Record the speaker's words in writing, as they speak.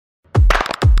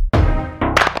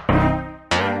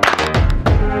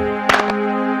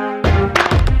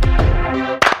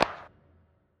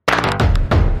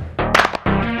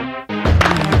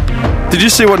Did you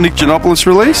see what Nick Giannopoulos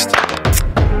released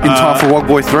in time for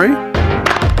Wogboy 3?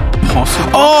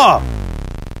 Possible. Oh!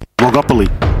 Wogopoly.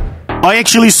 I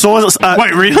actually saw...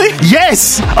 Wait, really?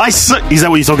 Yes! I saw... Is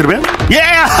that what you're talking about?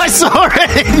 Yeah, I saw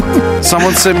it!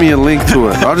 Someone sent me a link to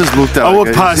it. I just looked at it. I walked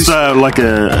Is past this like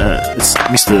it's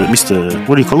Mr.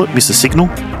 What do you call it? Mr. Signal?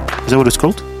 Is that what it's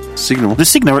called? Signal. The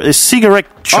cigarette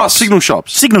shops. Oh, Signal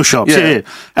shops. Signal shops, Yeah. yeah.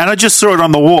 And I just saw it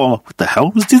on the wall. What the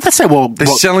hell? Did that say They're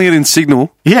selling it in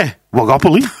Signal. Yeah,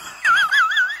 Wogopoly.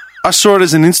 I saw it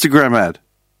as an Instagram ad.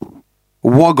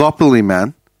 Wogopoly,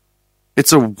 man.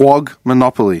 It's a Wog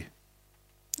monopoly.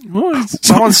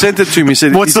 Someone sent it to me.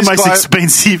 Said, What's "Is the this most guy-"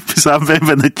 expensive suburb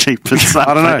and the cheapest suburb?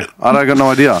 I don't know. I got no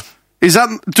idea. Is that,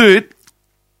 dude?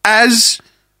 As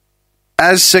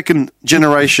second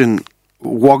generation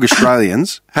Wog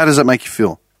Australians, how does that make you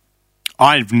feel?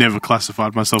 I've never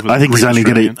classified myself as I think he's only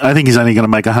Australian. going to. I think he's only going to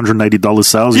make $180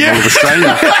 sales in all of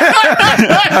Australia,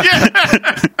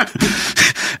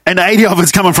 and 80 of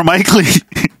it's coming from Akeley.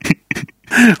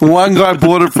 One guy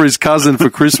bought it for his cousin for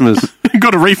Christmas.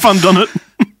 Got a refund on it.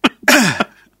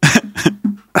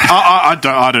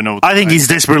 I don't know. What I think he's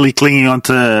desperately clinging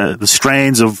onto the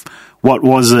strands of what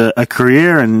was a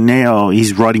career, and now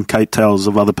he's riding coattails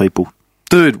of other people.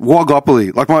 Dude,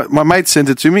 Wogopoly. Like, my mate sent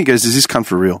it to me. He goes, is this cunt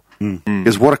for real? He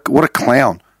goes, what a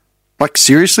clown. Like,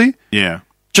 seriously? Yeah.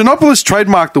 Giannopoulos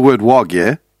trademarked the word Wog,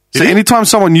 yeah? So Did he? anytime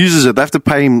someone uses it, they have to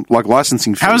pay him, like,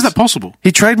 licensing fees. How is that possible?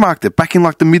 He trademarked it back in,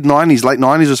 like, the mid-90s, late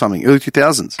 90s or something, early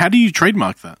 2000s. How do you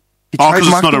trademark that? He Oh, because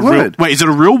it's trademarked not a the real. word. Wait, is it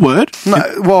a real word? No,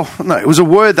 it was a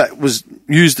word that was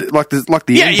used like the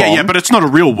Yeah, but it's not a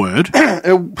real word.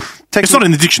 It's not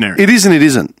in the dictionary. It is and it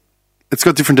isn't. It's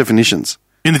got different definitions.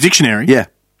 In the dictionary? Yeah.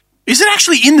 Is it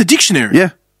actually in the dictionary? Yeah.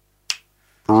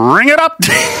 Ring it up.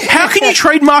 How can you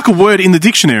trademark a word in the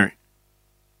dictionary?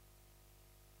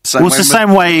 Well, it's the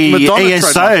same way Madonna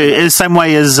ESO, trademarked it. it's the same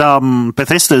way as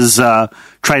Bethesda's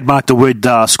trademarked the word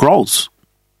scrolls.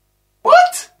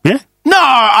 What? Yeah. No,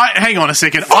 hang on a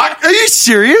second. Are you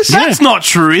serious? That's not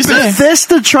true, is it?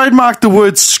 Bethesda trademarked the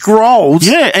word scrolls.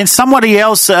 Yeah, and somebody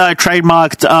else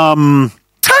trademarked...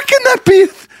 How can that be?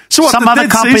 So what, Some the other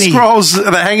Dead company- Sea Scrolls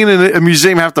that are hanging in a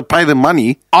museum have to pay them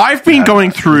money? I've been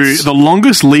going through the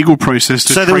longest legal process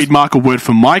to So there was- trademark a word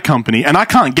for my company, and I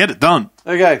can't get it done.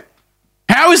 Okay.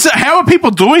 How is it? How are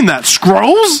people doing that?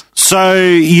 Scrolls? So,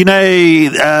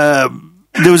 there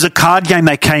was a card game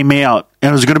that came out, and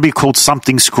it was going to be called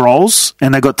Something Scrolls,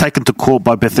 and they got taken to court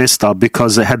by Bethesda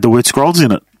because it had the word scrolls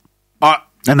in it.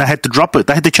 And they had to drop it.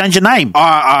 They had to change the name.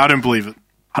 I don't believe it.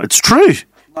 It's true.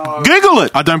 Google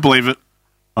it. I don't believe it.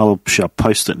 I'll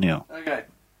post it now. Okay.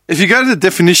 If you go to the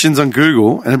definitions on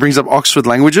Google and it brings up Oxford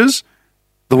Languages,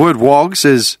 the word wog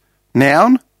says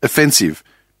noun, offensive.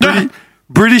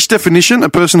 British definition, a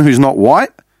person who's not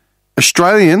white.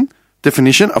 Australian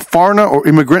definition, a foreigner or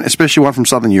immigrant, especially one from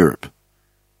Southern Europe.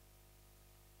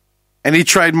 And he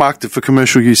trademarked it for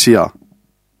commercial use here.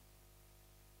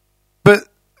 But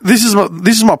this is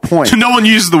my point. No one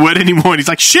uses the word anymore, and he's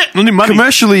like, shit, I need money.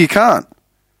 Commercially, you can't.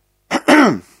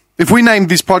 If we named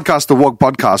this podcast the Wog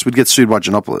Podcast, we'd get sued by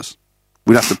Giannopoulos.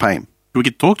 We'd have to pay him. We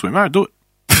could talk to him. All right, do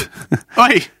it.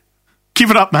 Hey,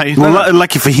 give it up, mate. Well,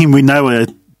 lucky for him, we know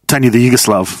Tony the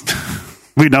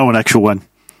Yugoslav. We know an actual one.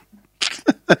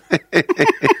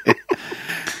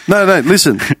 No,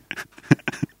 listen.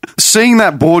 Seeing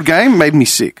that board game made me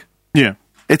sick. Yeah.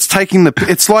 It's taking the...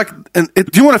 It's like... do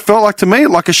you know what it felt like to me?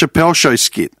 Like a Chappelle Show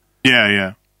skit.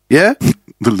 Yeah. Yeah?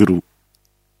 The little...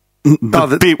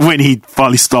 The bit when he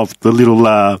finally stopped, the little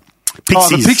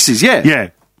pixies. Oh, the pixies, yeah. Yeah.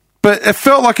 But it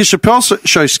felt like a Chappelle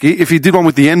Show skit if he did one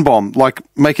with the N-bomb, like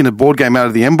making a board game out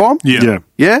of the N-bomb. Yeah.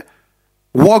 Yeah?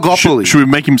 Wogopoly. Should we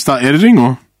make him start editing,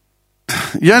 or?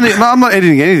 No, I'm not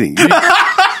editing anything.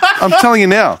 I'm telling you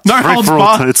now. No Free holds for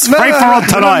all. barred. It's free for all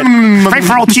tonight. Free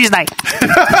for all Tuesday.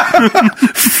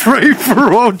 Free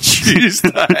for all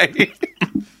Tuesday.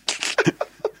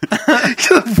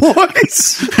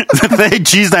 Boys. The third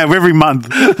Tuesday of every month.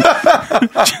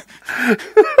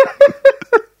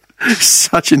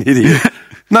 Such an idiot.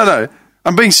 No.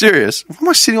 I'm being serious. Why am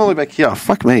I sitting all the way back here?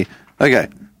 Fuck me. Okay.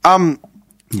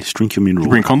 Yes, drink your mineral.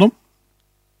 Bring condom?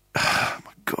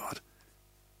 God.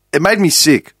 It made me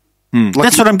sick. Like,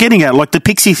 That's what I'm getting at, like the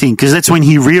pixie thing, because that's when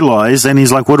he realised, and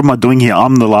he's like, "What am I doing here?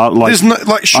 I'm the there's no,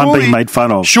 like, I'm surely, being made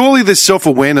fun of." Surely there's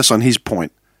self-awareness on his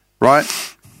point, right?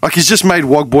 Like he's just made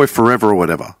Wog Boy forever or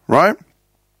whatever, right?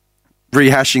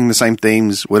 Rehashing the same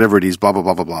themes, whatever it is, blah, blah,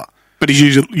 blah, blah, blah. But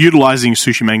he's utilising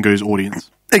Sushi Mango's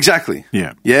audience. Exactly.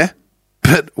 Yeah. Yeah?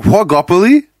 But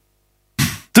Wogopoly?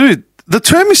 Dude, the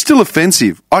term is still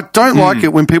offensive. I don't like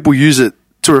it when people use it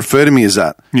to refer to me as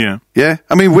that. Yeah. Yeah?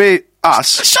 I mean,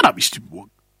 us. Shut up, you stupid wog.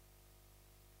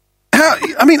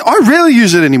 I rarely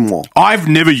use it anymore. I've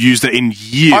never used it in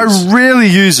years. I rarely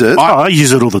use it. I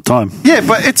use it all the time. Yeah,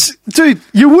 but dude,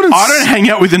 you wouldn't. I don't hang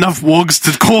out with enough wogs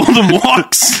to call them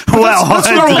wogs. Well, that's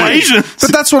I not all do. Asians.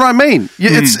 But that's what I mean.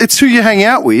 It's who you hang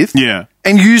out with. Yeah.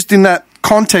 And used in that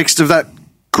context of that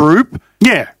group.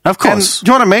 Yeah, of And, course.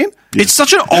 do you know what I mean? It's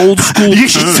such an old school You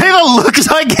should term. see the looks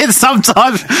I get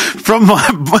sometimes from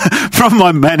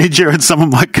my manager and some of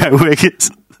my co-workers.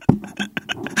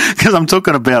 Because I'm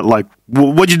talking about, like,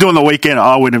 what'd you do on the weekend? Oh,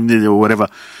 I went or whatever.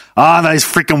 Those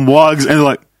freaking wogs. And,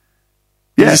 like,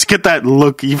 you just get that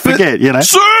look. You forget, you know.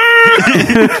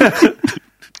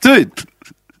 Dude,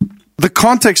 the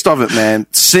context of it, man,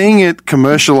 seeing it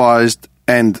commercialized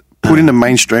and put in the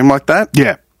mainstream like that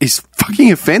Yeah. is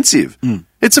fucking offensive.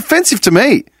 It's offensive to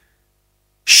me.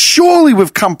 Surely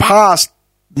we've come past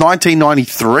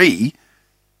 1993.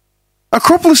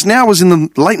 Acropolis Now was in the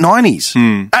late 90s.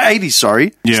 80s,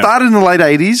 sorry. Yeah. Started in the late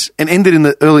 80s and ended in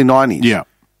the early 90s. Yeah.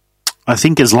 I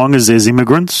think as long as there's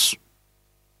immigrants,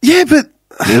 Yeah, but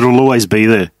it'll always be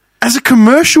there. as a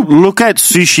commercial... Look at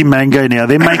Sushi Mango now.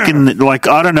 They're making, like,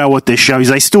 I don't know what their show is.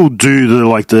 They still do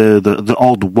the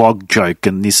old wog joke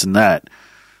and this and that.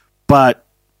 But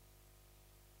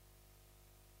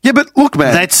Yeah, but look,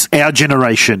 man. that's our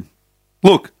generation.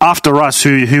 Look, After us,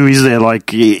 who is there?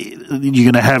 Like, you're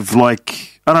going to have,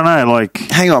 like, I don't know, like...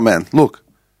 hang on, man. Look,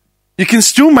 you can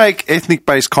still make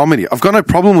ethnic-based comedy. I've got no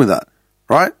problem with that,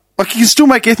 right? Like, you can still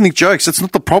make ethnic jokes. That's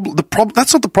not the problem.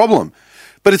 That's not the problem.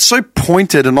 But it's so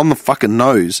pointed and on the fucking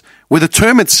nose, where the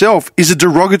term itself is a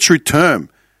derogatory term.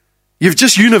 You've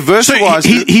just So universalized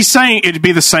it. he's saying it'd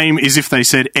be the same as if they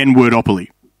said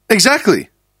N-wordopoly. Exactly.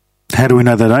 How do we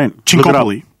know they don't? Look it up.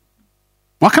 Chinkopoly.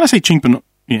 Why can't I say chink but not...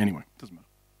 Yeah, anyway. Doesn't matter.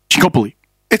 Chinkopoly.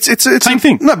 It's Same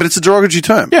thing. No, but it's a derogatory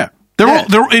term. Yeah.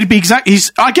 It'd be exact.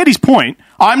 I get his point.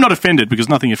 I'm not offended because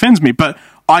nothing offends me, but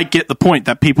I get the point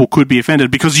that people could be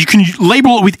offended because you can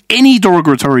label it with any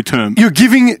derogatory term. You're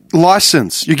giving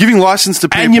license. You're giving license to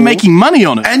people. And you're making money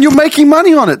on it. And you're making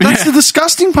money on it. That's the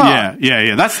disgusting part.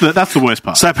 Yeah. That's the worst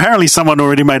part. So apparently someone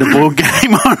already made a board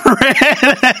game on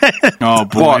Reddit. Oh,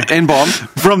 boy. What? N-bomb?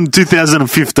 From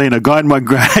 2015, a guy in my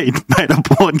grade made a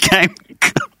board game.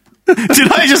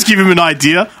 Did I just give him an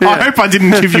idea? Yeah. I hope I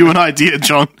didn't give you an idea,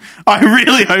 John. I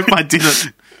really hope I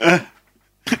didn't.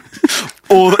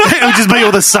 Or it would just be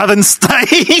all the southern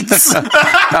states.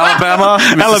 Alabama,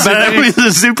 Alabama,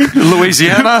 Mississippi,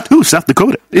 Louisiana. Ooh, South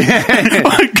Dakota.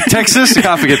 Texas. You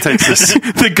can't forget Texas.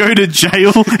 They go to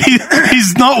jail.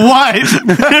 He's not white.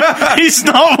 He's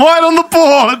not white on the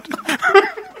board.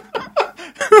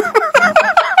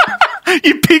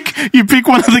 You pick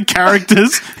one of the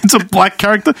characters. It's a black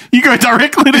character. You go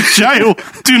directly to jail.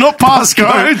 Do not pass go.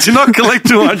 No, do not collect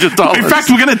 $200. In fact,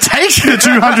 we're going to take the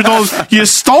 $200 you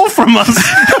stole from us.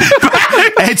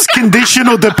 It's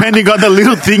conditional depending on the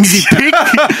little things you pick.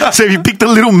 So if you pick the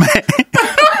little man.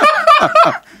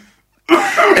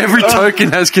 Every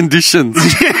token has conditions.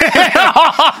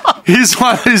 Here's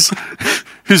one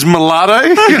who's mulatto.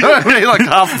 You know what I mean? Like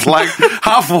half black,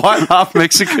 half white, half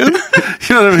Mexican.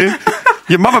 You know what I mean?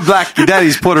 Your mama black, your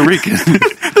daddy's Puerto Rican.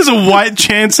 There's a white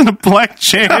chance and a black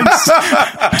chance.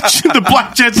 The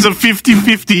black chance is a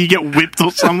 50-50. You get whipped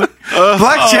or something.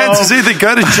 Black chances either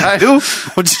go to jail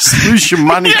or just lose your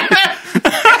money.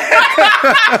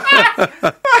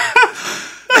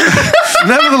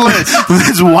 Nevertheless,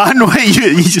 There's one way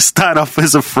you just start off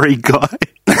as a free guy.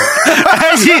 And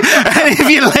if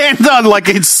you land on like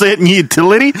a certain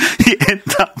utility, you end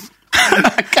up.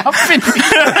 I can't finish.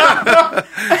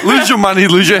 lose your money,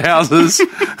 lose your houses.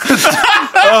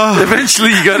 Eventually,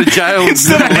 you go to jail.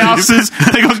 Instead of houses,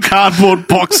 they got cardboard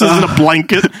boxes and a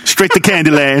blanket. Straight to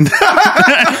Candyland.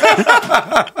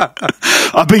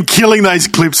 I've been killing those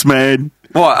clips, man.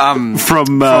 What?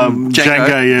 From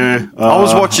Django, yeah. I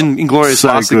was watching Inglourious so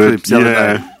Bastard good, clips the other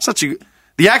yeah. day.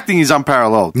 The acting is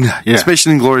unparalleled, Yeah.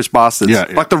 especially in Inglourious Bastards. Yeah.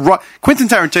 Like Quentin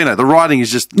Tarantino, the writing is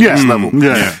just next level.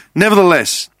 Yeah.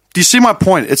 Nevertheless, do you see my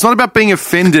point? It's not about being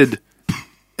offended.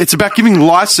 It's about giving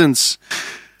license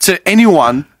to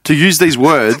anyone to use these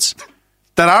words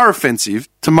that are offensive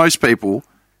to most people,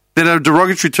 that are a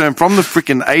derogatory term from the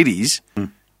freaking 80s,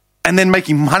 and then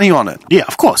making money on it. Yeah,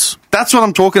 of course. That's what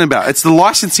I'm talking about. It's the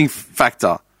licensing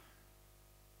factor.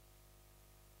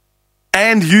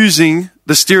 And using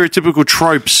the stereotypical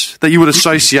tropes that you would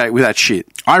associate with that shit.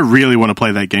 I really want to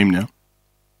play that game now.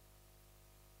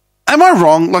 Am I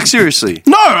wrong? Like, seriously.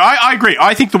 No, I agree.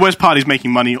 I think the worst part is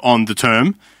making money on the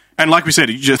term. And like we said,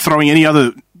 just throwing any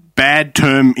other bad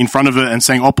term in front of it and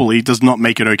saying opoly does not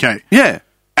make it okay. Yeah.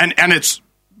 And it's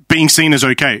being seen as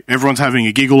okay. Everyone's having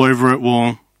a giggle over it.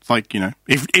 Well, It's like,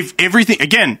 if everything,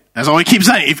 again, as I keep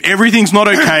saying, if everything's not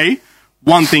okay,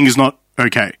 one thing is not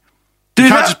okay. You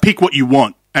can't just pick what you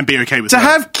want and be okay with To that.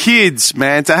 have kids,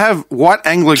 man, to have white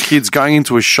Anglo kids going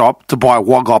into a shop to buy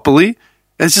Wogopoly,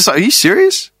 it's just like, are you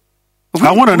serious?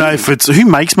 I want to know if it's who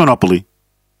makes Monopoly.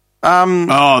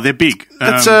 Oh, they're big.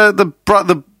 It's it's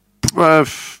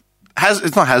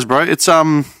not Hasbro. It's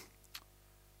hang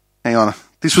on.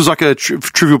 This was like a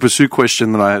Trivial Pursuit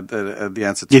question that I had the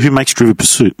answer to. Yeah, who makes Trivial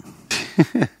Pursuit?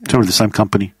 Tell me the same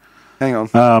company. Hang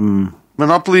on.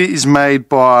 Monopoly is made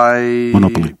by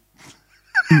Monopoly.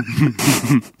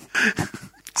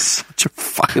 Such a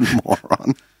fucking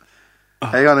moron.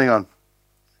 Hang on.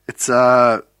 It's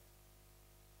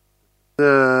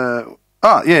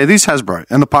it is Hasbro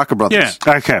and the Parker Brothers.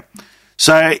 Yeah. Okay.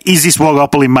 So is this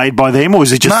Wogopoly made by them, or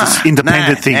is it just this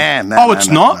independent thing? It's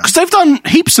not? Because they've done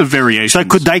heaps of variations. So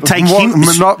could they take him?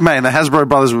 Man, the Hasbro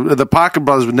brothers, the Parker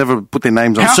brothers would never put their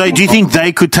names on. So do you think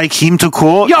they could take him to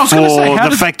court Yeah, I was for gonna say,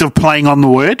 the fact of playing on the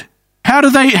word? How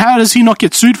does he not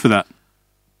get sued for that?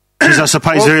 Because I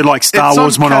suppose they're like Star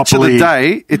Wars Monopoly.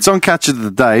 It's on Catch of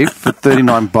the Day for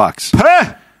 $39.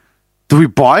 Huh? Do we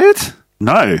buy it?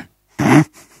 No.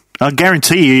 I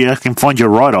guarantee you I can find your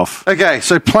write-off. Okay,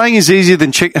 so playing is easier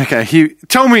than check. Okay,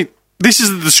 tell me, this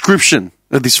is the description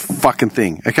of this fucking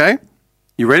thing, okay?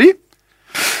 You ready?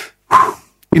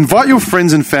 Invite your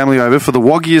friends and family over for the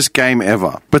woggiest game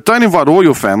ever. But don't invite all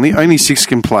your family, only 6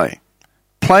 can play.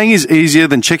 Playing is easier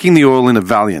than checking the oil in a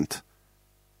Valiant.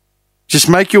 Just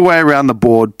make your way around the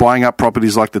board, buying up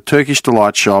properties like the Turkish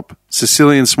Delight Shop,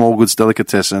 Sicilian Small Goods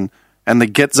Delicatessen, and the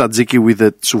Get Tzatziki with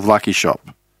it Souvlaki Shop.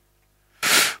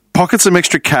 Pocket some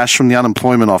extra cash from the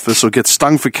unemployment office or get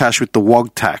stung for cash with the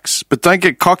WOG tax. But don't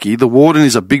get cocky, the warden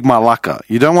is a big malaka.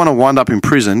 You don't want to wind up in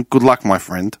prison. Good luck, my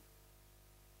friend.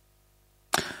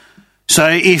 So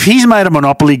if he's made a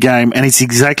Monopoly game and it's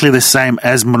exactly the same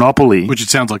as Monopoly, Which it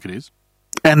sounds like it is.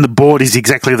 and the board is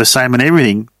exactly the same and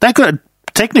everything, they could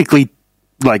technically,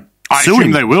 I sue assume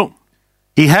him. they will.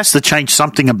 He has to change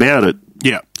something about it.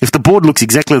 Yeah. If the board looks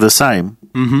exactly the same,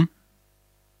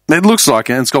 It looks like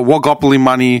it. It's got Wogopoly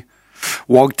money,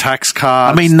 WOG tax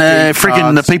cards. I mean,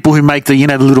 freaking the people who make the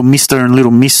little Mr. and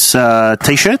little Miss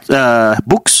T-shirt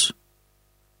books.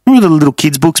 Remember the little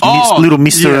kids books, little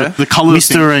Mr. yeah, the colour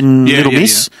Mr. thing. and Yeah, little yeah,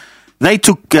 Miss. They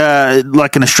took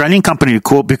like an Australian company to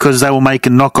court because they were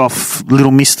making knockoff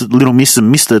little Miss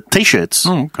and Mr. T-shirts.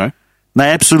 Oh, okay. They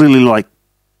absolutely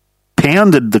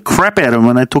pounded the crap out of them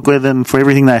when they took them for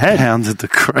everything they had. Pounded the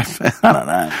crap out. I don't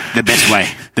know. The best way.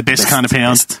 The best kind of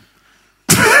pound.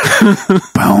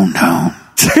 Pound down.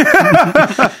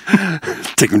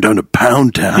 Take them down to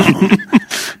Pound Town.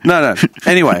 No.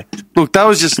 Anyway, look, that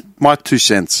was just my 2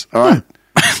 cents, all right?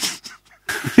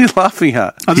 What are you laughing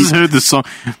at? I just heard this song.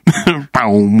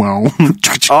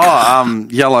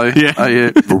 Yellow. Yeah. Oh,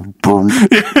 yeah.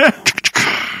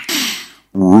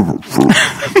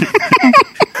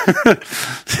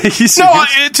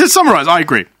 To summarise, I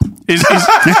agree. He's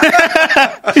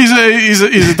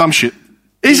a dumb shit.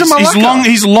 He's a malaka.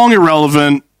 He's long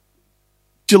irrelevant.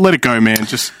 Just let it go, man.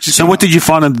 Just So what did you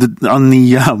find on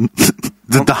the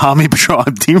Harmy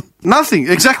tribe, Tim? Nothing.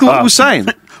 Exactly what I was saying.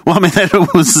 Well, I mean, that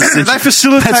was They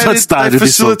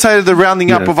facilitated the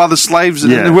rounding up of other slaves,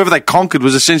 and whoever they conquered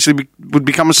was essentially would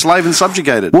become a slave and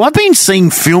subjugated. Well, I've been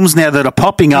seeing films now that are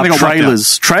popping up, They got wiped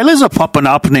trailers. Trailers are popping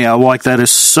up now, that are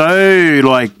so,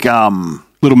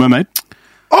 Little Mermaid.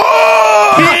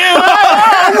 Oh! Here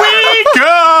we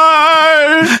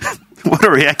go! what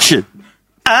a reaction.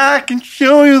 I can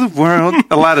show you the world.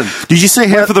 Aladdin. Did you see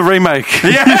how For the remake.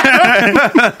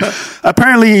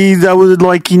 apparently they were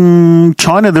in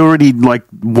China, they're already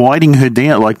whiting her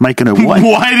down, making her white.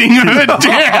 Whiting her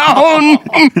down.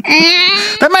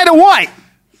 They made her white.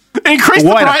 Increase the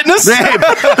Whiter. brightness. Yeah,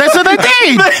 that's what they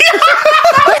did.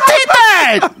 They did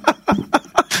that.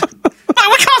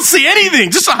 We can't see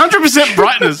anything. Just 100%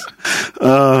 brightness.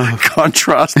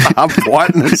 Contrast up,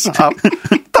 whiteness up.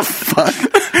 What the fuck?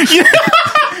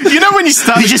 You know when you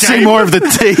start You just see more of the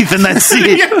teeth, and that's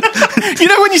it. You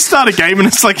know when you start a game and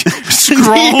it's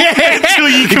scroll until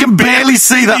you can barely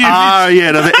see the R,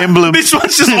 the emblem. This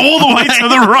one's just all the way to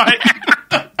the right.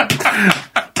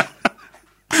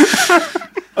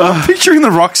 I'm picturing the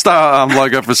Rockstar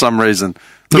logo for some reason.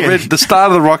 The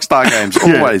start of the Rockstar games.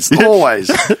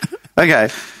 Always. Okay.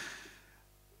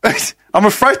 I'm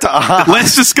afraid to ask.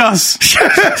 Let's discuss.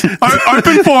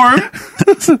 Open forum.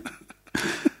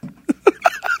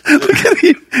 Look at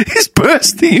him. He's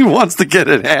bursting. He wants to get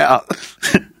it out.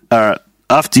 All right.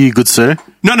 After you, good sir.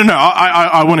 No.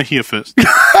 I want to hear first.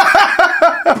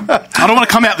 I don't want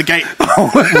to come out the gate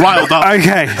riled up.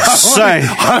 Okay, so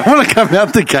I don't want to come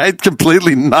out the gate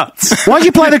completely nuts. why'd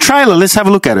you play the trailer? Let's have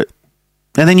a look at it.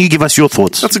 And then you give us your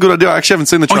thoughts. That's a good idea. I actually haven't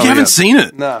seen the Oh, trailer you haven't yet. seen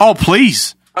it? No. Oh,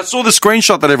 please. I saw the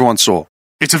screenshot that everyone saw.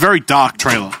 It's a very dark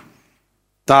trailer.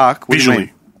 Dark. What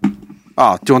Visually. do you mean?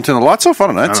 Oh, do you want to turn the lights off? I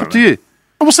don't know. It's up to you.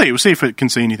 Oh, we'll see. We'll see if it can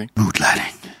see anything. Mood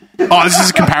lighting. Oh, this is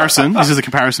a comparison. This is a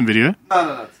comparison video.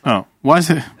 No. Oh, why is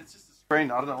it? It's just a screen.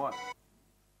 I don't know what.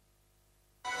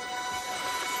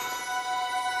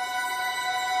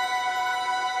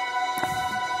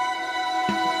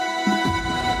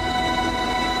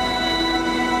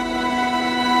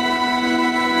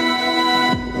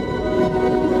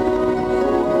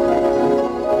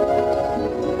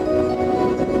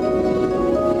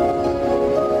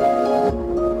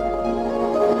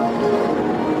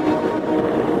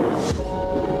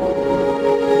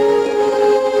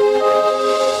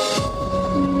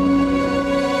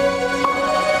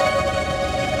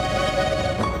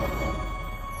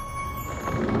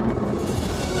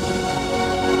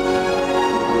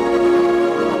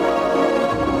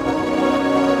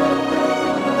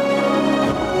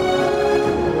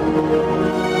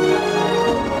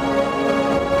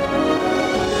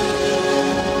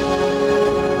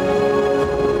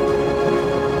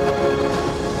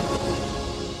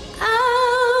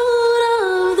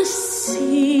 Out of the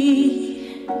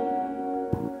sea,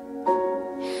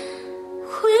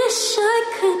 wish I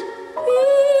could be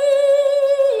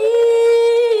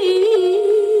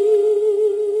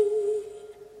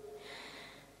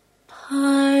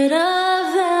part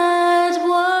of that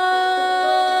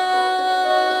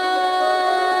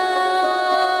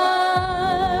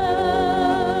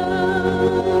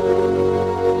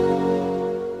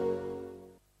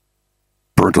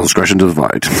Parental discretion to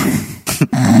divide.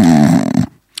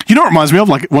 You know what it reminds me of?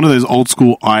 Like one of those old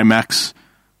school IMAX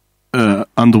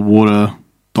underwater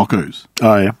docos.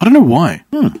 Oh, yeah. I don't know why.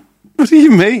 What do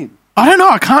you mean? I don't know.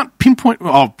 I can't pinpoint.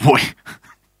 Oh, boy.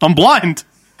 I'm blind.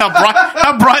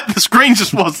 How bright the screen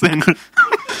just was then.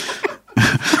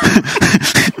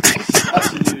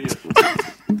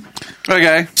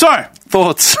 Okay. So,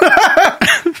 Thoughts?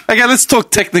 Okay, let's talk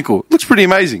technical. Looks pretty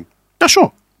amazing. yeah,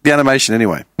 sure. The animation,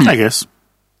 anyway. I guess.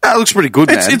 That looks pretty good,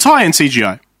 man. It's high-end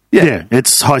CGI. Yeah.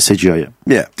 It's high CGI, yeah.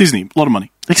 Yeah. Disney, a lot of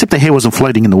money. Except the hair wasn't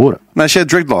floating in the water. No, she had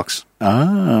dreadlocks.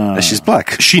 Ah. And she's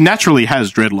black. She naturally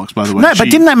has dreadlocks, by the way. No, but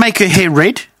didn't they make her hair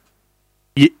red?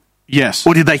 Yes.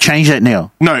 Or did they change that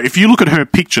now? No, if you look at her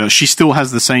picture, she still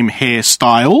has the same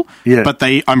hairstyle. Yeah. But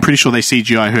I'm pretty sure they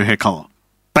CGI her hair color.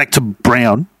 Back to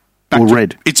brown Back or to-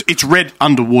 red? It's red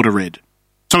underwater red.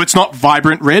 So it's not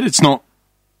vibrant red. It's not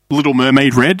Little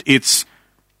Mermaid red. It's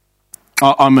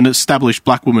I'm an established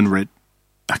black woman red.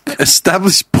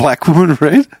 Established black woman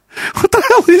red? What the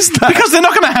hell is that? Because they're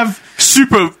not going to have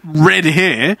super red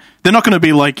hair. They're not going to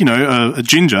be like, a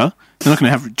ginger. They're not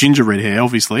going to have ginger red hair,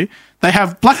 obviously. They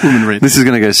have black woman red. This is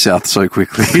going to go south so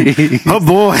quickly. Oh,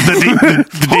 boy. The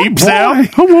deep south.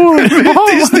 Oh, boy.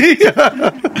 Disney.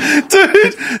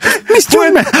 Dude.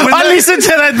 I listened to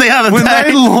that the other When day.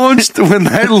 they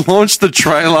launched the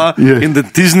trailer in the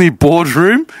Disney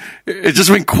boardroom, it just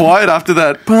went quiet after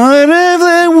that. Part of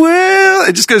the world.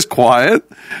 It just goes quiet.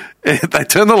 And they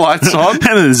turn the lights on. And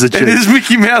there's a and chick. there's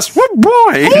Mickey Mouse. What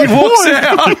boy? And he walks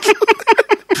out.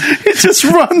 He just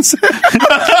runs out.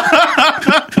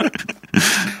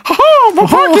 Oh, my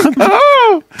fucking.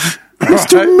 Oh.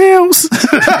 Mr. Mouse.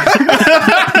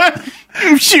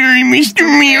 I'm sorry, Mr.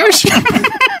 Mouse.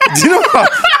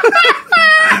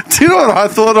 Do you know what I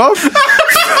thought of?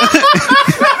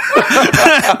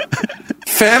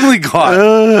 Family Guy.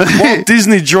 Walt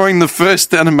Disney during the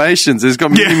first animations has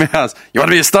got Mickey Mouse. You want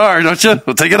to be a star, don't you?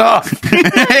 Well, take it off.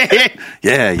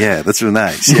 yeah, that's real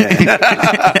nice.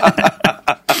 Yeah.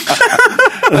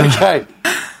 Okay.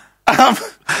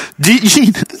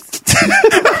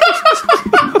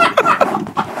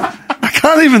 I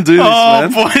can't even do this, Oh,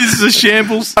 man. boy, this is a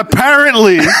shambles.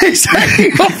 Apparently. He's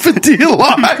hanging off for dear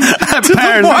life to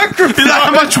the microphone.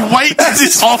 How much weight is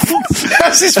this off?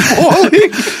 As he's falling.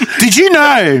 Did you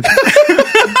know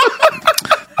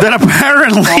that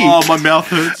apparently, Oh, my mouth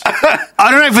hurts.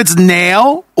 I don't know if it's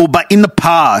now or but in the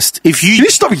past, if Can you you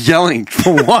stop yelling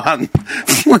for one?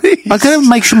 Please. I gotta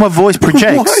make sure my voice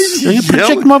projects. Why are you I gotta project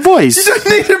yelling? my voice. You don't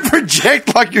need to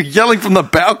project like you're yelling from the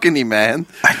balcony, man.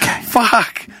 Okay.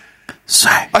 Fuck. So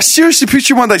I seriously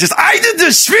picture one day just, I did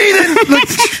the Sweden.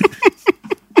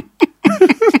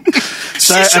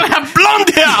 She should have blonde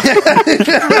hair.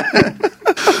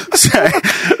 So,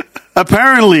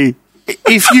 apparently,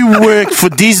 if you work for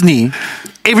Disney,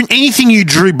 anything you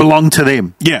drew belonged to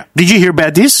them. Yeah. Did you hear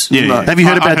about this? Yeah, yeah. Have you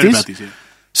heard I about heard this? yeah.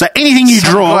 So anything you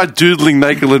draw, Guy doodling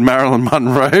naked Marilyn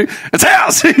Monroe. It's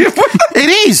ours.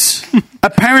 it is.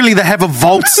 Apparently, they have a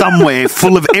vault somewhere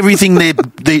full of everything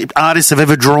the artists have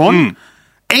ever drawn.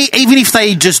 Even if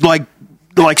they just like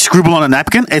scribble on a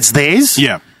napkin, it's theirs.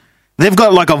 Yeah. They've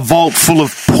got like a vault full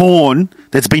of porn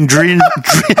that's been drawn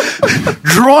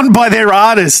by their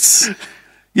artists.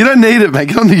 You don't need it, man.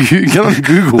 Get on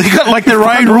Google. They got like their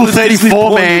own all Rule the Disney 34,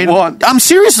 porn you man. want. I'm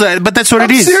serious, but that's what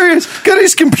it is. Serious. Go to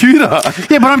his computer.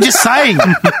 Yeah, but I'm just saying.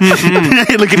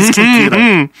 Look at his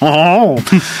computer. Oh.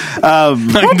 I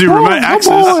can do remote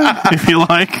access if you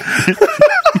like.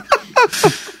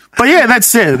 But yeah,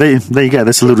 that's it. There you go.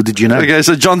 That's a little did you know. Okay,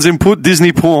 so John's input,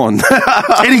 Disney porn.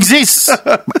 It exists.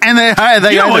 And they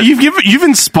You know what? You've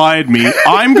inspired me.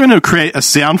 I'm going to create a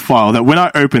sound file that when I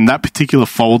open that particular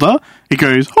folder, it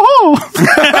goes, oh.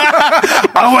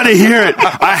 I want to hear it.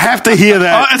 I have to hear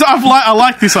that. I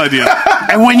like this idea.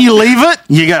 And when you leave it,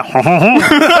 you go,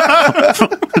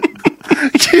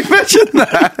 Can you imagine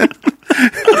that?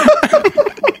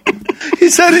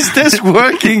 He's at his desk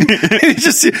working. And he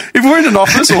just, if we're in an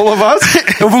office, all of us, and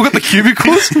we've all got the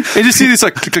cubicles, and you just see this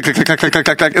like click, click, click, click, click, click,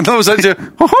 click, click, and all of a sudden you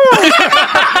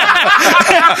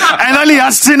and only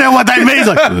us two know what that means.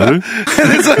 Like,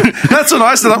 that's when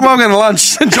I said, well, I'm going to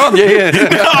lunch. John,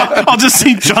 yeah. I'll just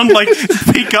see John like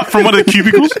peek up from one of the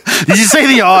cubicles. did you see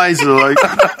the eyes? Like,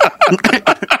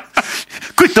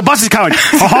 quick, the bus is coming.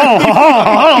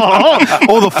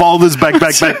 All the folders back.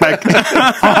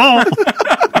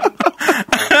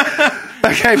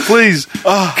 Okay, please.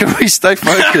 Can we stay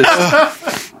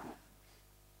focused?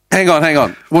 Hang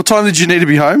on. What time did you need to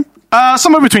be home?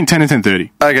 Somewhere between 10 and 10:30.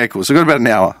 Okay, cool. So we've got about an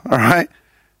hour. All right.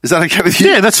 Is that okay with you?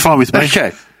 Yeah, that's fine with me.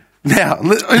 Okay. Now,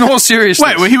 in all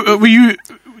seriousness. Wait, were you?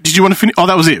 Did you want to finish? Oh,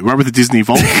 that was it. Right with the Disney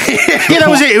vault. Yeah, that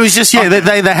was it. It was just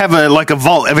they have a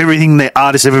vault of everything the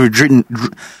artists have ever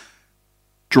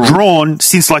drawn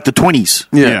since like the 20s.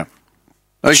 Yeah.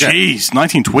 Okay. Jeez,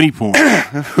 1920 porn.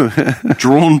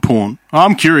 Drawn porn.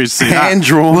 I'm curious to see that. Hand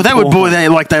drawn. Well, that would be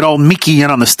like that old Mickey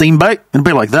on the steamboat. It'd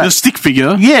be like that. The stick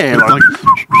figure. Yeah, like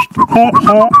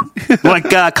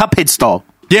Cuphead style.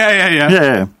 Yeah.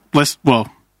 Yeah. Less, well,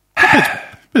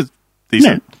 it's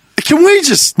decent. Can we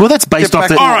just? Well, that's based get off back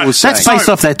that. to what Alright, we're That's saying? based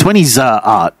off that 20s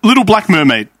art. Little Black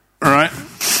Mermaid. All right.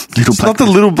 Little It's not the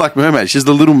Little Black Mermaid. She's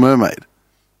the Little Mermaid.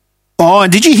 Oh,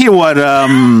 and did you hear what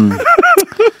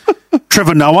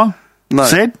Trevor Noah No.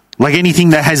 said? Like anything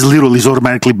that has little is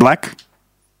automatically black.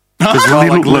 There's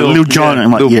Lil Jon. yeah,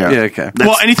 I'm like, Lil- yeah. yeah, okay.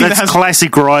 Well, anything that's that has-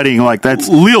 classic writing. Like that's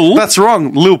Lil. That's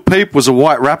wrong. Lil Peep was a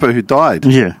white rapper who died.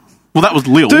 yeah. Well, that was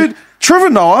Lil. Dude, Trevor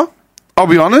Noah, I'll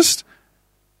be honest,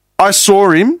 I saw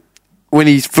him when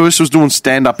he first was doing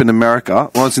stand-up in America.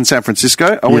 When I was in San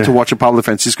Francisco, I went Yeah. to watch a Pablo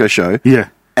Francisco show. Yeah.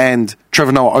 And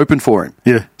Trevor Noah opened for him.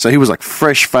 Yeah. So he was like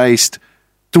fresh-faced,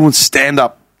 doing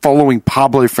stand-up, following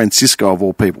Pablo Francisco of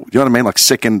all people. You know what I mean? Like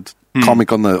second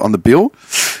comic on the bill.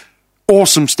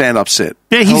 Awesome stand-up set.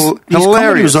 Yeah, his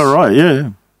comedy was all right. Yeah.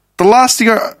 The last thing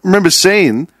I remember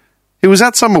seeing, he was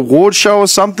at some award show or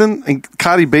something, and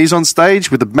Cardi B's on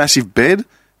stage with a massive bed,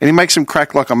 and he makes him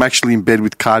crack like I'm actually in bed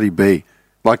with Cardi B,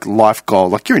 like life goal.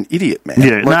 Like, you're an idiot, man.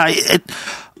 Yeah. Like,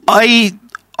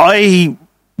 I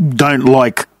don't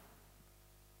like.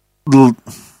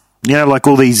 Like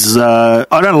all these. I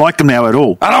don't like them now at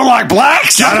all. I don't like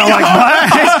blacks. I don't like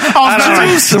blacks. I don't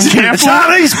like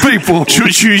Chinese people.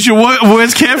 Choose your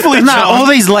words carefully, No, John. all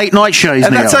these late night shows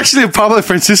And now. that's actually a Pablo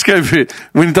Francisco bit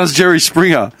when he does Jerry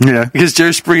Springer. Yeah. Because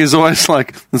Jerry Springer's always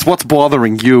like, it's what's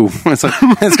bothering you. It's like,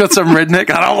 it's got some redneck.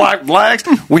 I don't like blacks.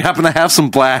 We happen to have some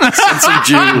blacks and some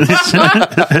Jews.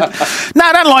 No,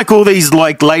 I don't like all these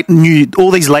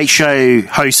all these late show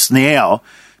hosts now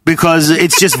because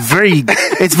it's just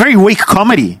it's very weak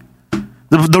comedy.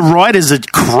 The writers are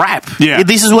crap. Yeah.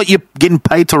 This is what you're getting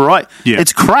paid to write. Yeah.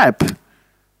 It's crap.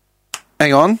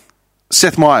 Hang on.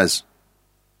 Seth Meyers.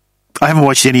 I haven't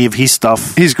watched any of his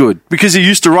stuff. He's good because he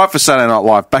used to write for Saturday Night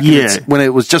Live back when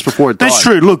it was just before it died. That's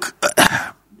true. Look,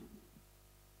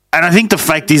 and I think the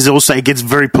fact is also it gets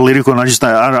very political, and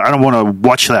I don't want to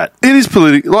watch that. It is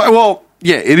political.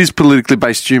 It is politically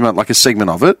based humor, like a segment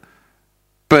of it.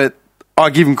 But I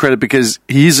give him credit because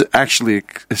he is actually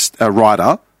a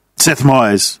writer. Seth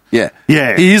Meyers. Yeah,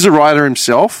 Yeah. He is a writer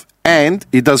himself, and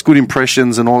he does good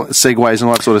impressions and all segues and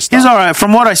all that sort of stuff. He's all right.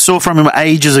 From what I saw from him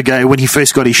ages ago when he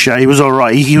first got his show, he was all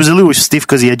right. He was a little stiff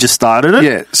because he had just started it.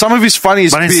 Yeah, some of his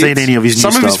funniest But I bits. didn't see any of his new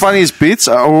Some of his stuff. funniest bits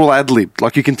are all ad libbed.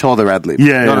 Like you can tell they're ad libbed.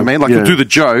 Yeah, you know what I mean. Like yeah. he'll do the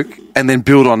joke and then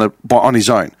build on his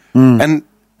own. And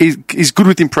he's good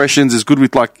with impressions. He's good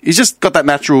with he's just got that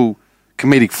natural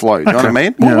comedic flow. You know what I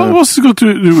mean? Yeah. What's it got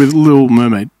to do with Little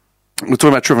Mermaid? We're talking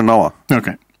about Trevor Noah.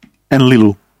 Okay. And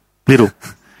Lil. Little.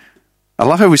 I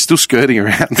love how we're still skirting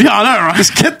around. Yeah, I know, right?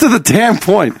 Just get to the damn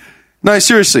point. No,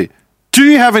 seriously. Do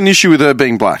you have an issue with her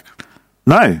being black?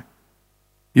 No.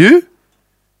 You?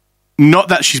 Not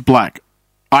that she's black.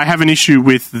 I have an issue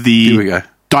with Here we the go.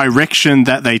 direction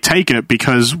that they take it,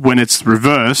 because when it's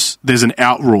reverse, there's an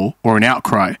outroar or an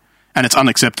outcry, and it's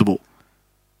unacceptable.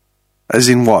 As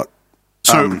in what?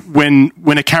 So when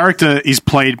a character is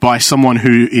played by someone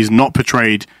who is not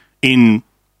portrayed in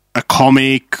a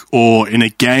comic or in a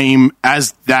game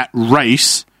as that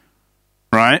race,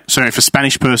 right? So if a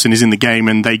Spanish person is in the game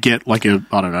and they get like a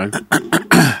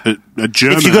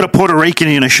German, If you got a Puerto Rican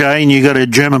in a show and you got a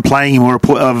German playing him or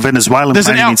a Venezuelan There's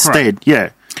an playing him outcry. instead, yeah.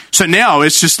 So now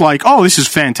it's just like, oh, this is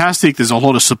fantastic. There's a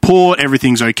lot of support.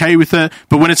 Everything's okay with it.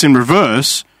 But when it's in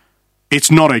reverse,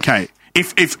 it's not okay.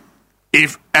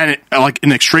 Like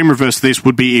an extreme reverse of this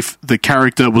would be if the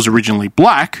character was originally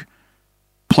black,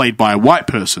 played by a white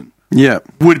person, Yeah.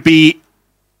 would be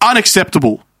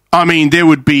unacceptable. I mean, there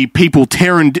would be people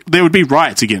there would be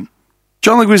riots again.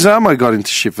 John Leguizamo got into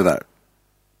shit for that.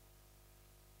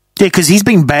 Yeah, because he's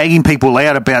been bagging people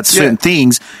out about certain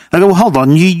things. They go, well, hold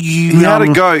on, He had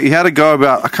a go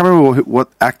about, I can't remember what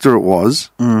actor it was.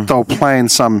 They were playing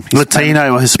some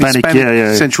Latino or Hispanic,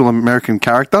 yeah. Central American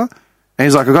character. And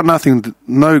he's like, I got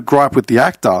no gripe with the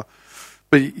actor,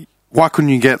 but why couldn't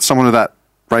you get someone of that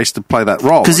race to play that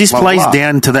role? Because this Blah, blah, plays blah.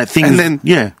 down to that thing. And then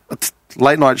yeah.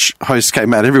 late night hosts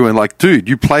came out everywhere like, dude,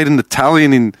 you played an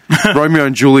Italian in Romeo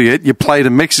and Juliet, you played a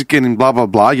Mexican in blah, blah,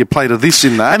 blah, you played a this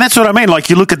in that. And that's what I mean.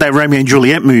 Like, you look at that Romeo and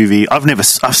Juliet movie. I might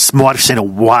have seen it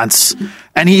once.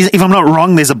 And if I'm not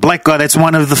wrong, there's a black guy that's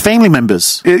one of the family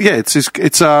members. Yeah,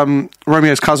 it's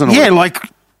Romeo's cousin. Or Yeah, whatever. like,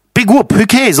 big whoop. Who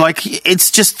cares? Like,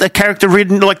 it's just a character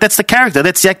written. Like, that's the character.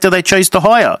 That's the actor they chose to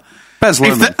hire. Baz If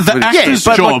Luhrmann. the actor's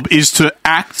but job is to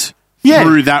act Yeah.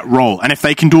 through that role, and if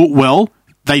they can do it well,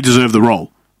 they deserve the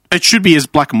role. It should be as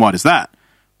black and white as that.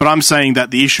 But I'm saying that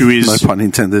the issue is... No pun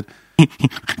intended.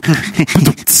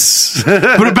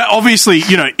 But obviously,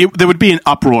 there would be an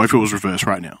uproar if it was reversed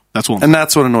right now. That's all. And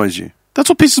that's what annoys you. That's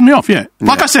what pisses me off, yeah.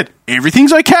 Like I said,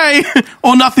 everything's okay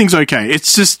or nothing's okay.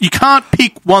 It's just, you can't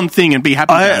pick one thing and be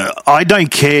happy about it. I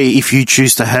don't care if you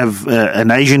choose to have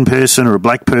an Asian person or a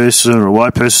black person or a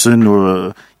white person or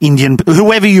a Indian,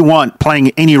 whoever you want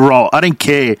playing any role. I don't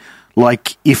care,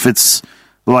 like, if it's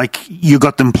like you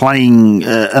got them playing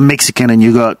a Mexican and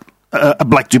you got a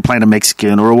black dude playing a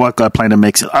Mexican or a white guy playing a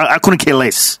Mexican. I couldn't care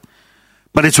less.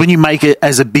 But it's when you make it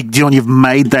as a big deal and you've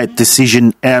made that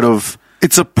decision out of...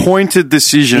 It's a pointed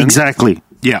decision. Exactly.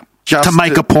 Yeah. Just To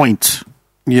make a point.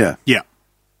 Yeah. Yeah.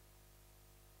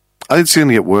 I think it's going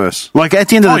to get worse. Like, at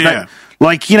the end of the day, yeah.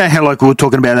 like, you know how, like, we were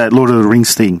talking about that Lord of the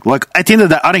Rings thing? Like, at the end of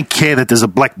the day, I don't care that there's a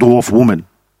black dwarf woman.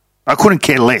 I couldn't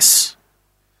care less.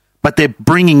 But they're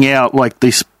bringing out, like,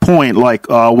 this point, like,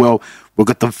 oh, well, we've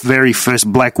got the very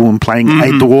first black woman playing a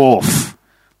dwarf.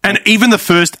 And even the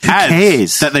first ads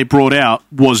cares? that they brought out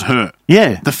was her.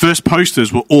 Yeah. The first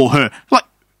posters were all her. Like,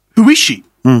 who is she?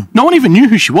 No one even knew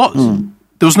who she was.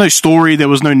 There was no story, there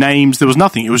was no names, there was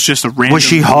nothing. It was just a random... Was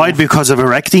she hired because of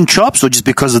her acting chops or just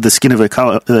because of the skin of her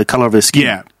color, the color of her skin?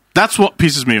 Yeah. That's what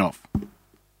pisses me off.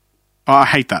 I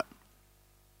hate that.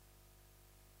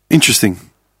 Interesting.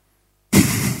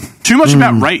 Too much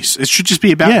about race. It should just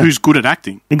be about Yeah. who's good at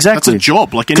acting. Exactly. That's a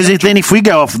job. Like, Because then if we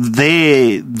go off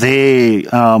their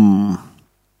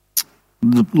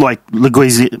like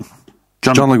Leguizamo,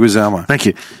 John Leguizamo. Thank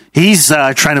you. His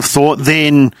train of thought,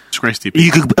 then Disgrace to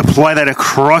you could apply that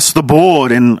across the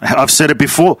board. And I've said it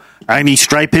before: only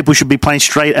straight people should be playing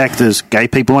straight actors. Gay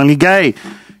people only gay.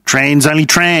 Trans only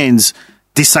trans.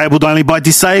 Disabled only by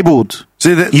disabled. See,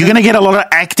 You're going to get a lot of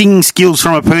acting skills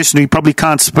from a person who probably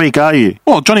can't speak, are you?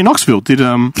 Well, Johnny Knoxville did.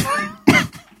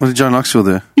 What did John Knoxville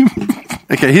do?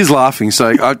 Okay, he's laughing, so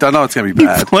I don't know it's going to be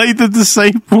bad. Played the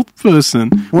disabled person.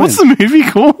 What's the movie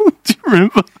called? Do you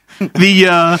remember?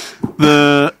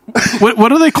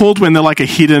 What are they called when they're like a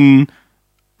hidden,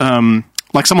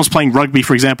 like someone's playing rugby,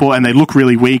 for example, and they look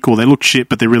really weak or they look shit,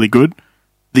 but they're really good.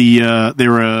 They're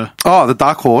The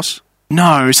Dark Horse.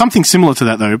 no, something similar to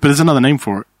that though, but there's another name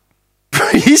for it.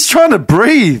 He's trying to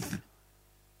breathe.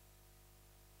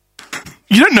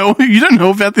 You don't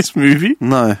know about this movie?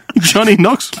 No. Johnny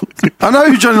Knoxville. I know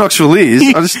who Johnny Knoxville is.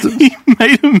 I just... He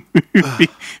made a movie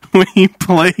where he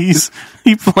plays.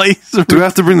 Do we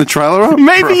have to bring the trailer up?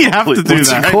 Maybe you have to do What's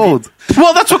that. it called?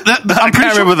 Well, that's what. I'm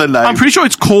can't remember the name. I'm pretty sure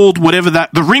it's called whatever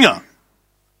that. The Ringer.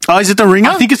 Oh, is it The Ringer?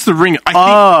 I think it's The Ringer.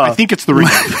 I think it's The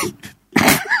Ringer.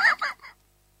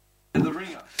 The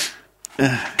Ringer.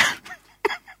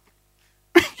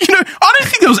 I don't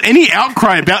think there was any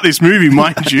outcry about this movie,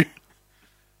 mind you.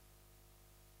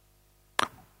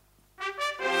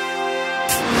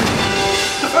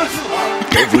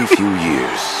 Every few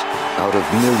years, out of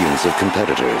millions of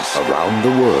competitors around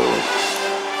the world,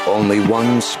 only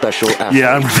one special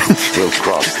athlete will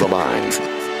cross the line.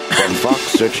 From Fox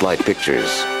Searchlight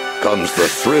Pictures comes the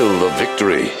thrill of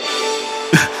victory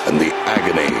and the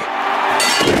agony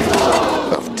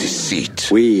of deceit.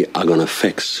 We are going to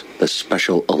fix the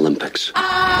Special Olympics.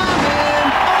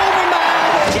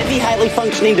 Jeffy highly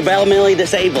functioning, developmentally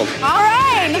disabled. All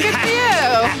right, look at you.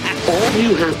 All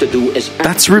you have to do is act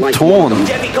That's Rip like Torn. one.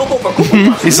 Jeffy, go for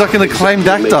Cooper. He's like an acclaimed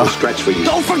Make actor. a stretch for you.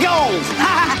 Go for gold.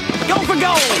 Go for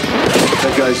gold.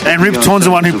 And Rip Torn's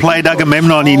the one who played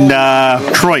Agamemnon in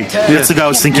Troy. That's the guy I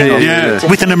was thinking of. Yeah.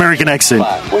 With an American accent.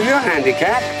 Well, you're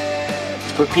handicapped.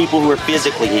 It's for people who are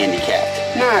physically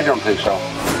handicapped. No, I don't think so.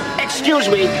 Excuse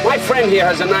me, my friend here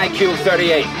has an IQ of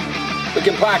 38. We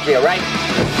can park here, right?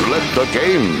 Let the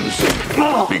games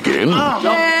begin.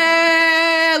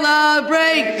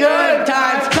 Celebrate good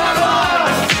times. Come on.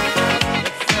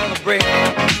 Celebrate.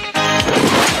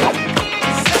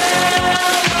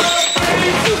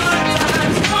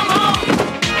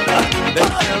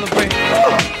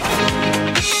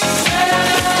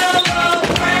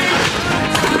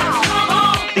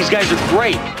 These guys are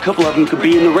great. A couple of them could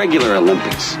be in the regular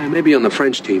Olympics. Maybe on the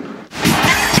French team.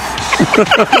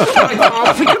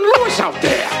 Freaking Lewis out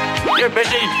there. You're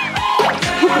busy.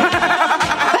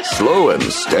 Slow and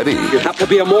steady. You have to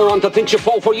be a moron to think she'll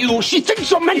fall for you. She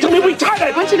thinks you're mentally retarded.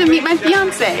 I want you to meet my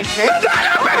fiance.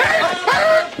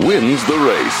 Wins the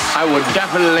race. I would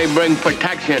definitely bring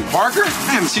protection. Parker? I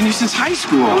haven't seen you since high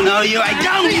school. Oh, no, you. I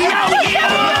don't know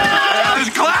you.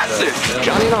 It's classic.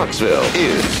 Johnny Knoxville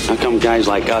is How come guys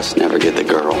like us never get the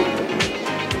girl?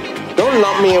 Don't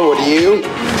lump me in with you.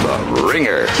 the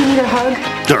ringer. Do you need a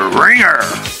hug? The Ringer.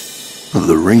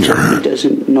 The Ringer. He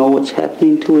doesn't know what's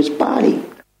happening to his body.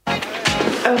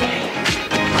 Okay.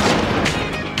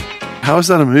 How is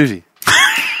that a movie?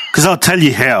 Because I'll tell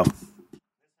you how.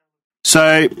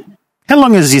 So, how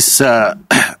long is this? How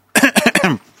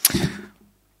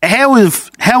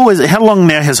long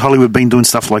now has Hollywood been doing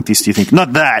stuff like this? Do you think?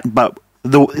 Not that, but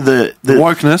the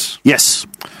Wokeness. yes,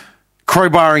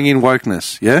 Crowbarring in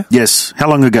wokeness, yeah? yes. How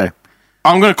long ago?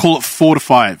 I'm going to call it 4 to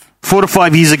 5. 4 to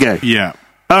 5 years ago. Yeah.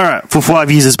 All right, for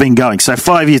 5 years it's been going. So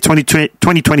 5 years,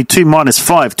 2022 minus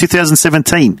 5,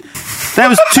 2017. That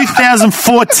was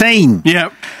 2014.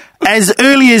 Yeah. As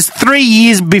early as 3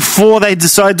 years before they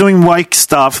decided doing woke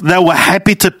stuff, they were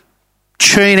happy to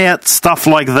churn out stuff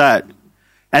like that.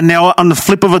 And now, on the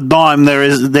flip of a dime, they're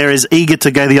as eager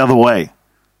to go the other way.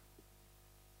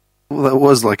 Well, that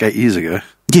was like 8 years ago.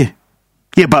 Yeah,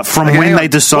 yeah, but from Okay, when hang they on.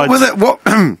 decided,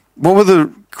 What were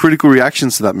the critical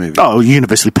reactions to that movie? oh,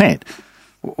 universally panned.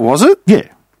 Was it? Yeah.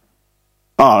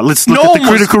 Oh, let's look No at one the was-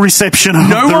 critical reception of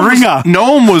The Ringer.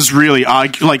 No one was really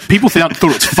like people thought it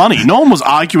was funny. No one was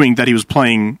arguing that he was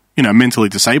playing, a mentally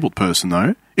disabled person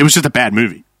though. It was just a bad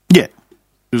movie. Yeah, It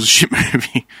was a shit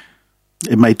movie.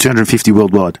 it made 250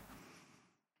 worldwide.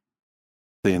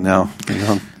 See, now, hang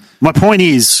on. My point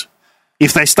is,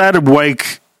 if they started woke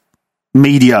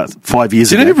media 5 years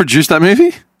Did ago, you produce that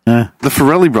movie? Uh, The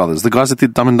Farrelly brothers, the guys that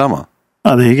did Dumb and Dumber.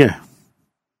 oh, there you go.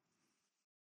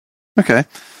 Okay.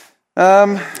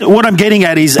 What I'm getting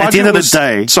at is, at the end of the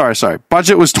day, Sorry.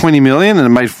 Budget was 20 million and it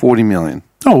made 40 million.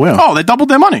 oh wow, Oh, they doubled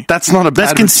their money. That's not a bad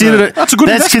that's considered return. That's a good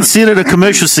that's investment. considered a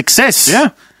commercial success. Yeah.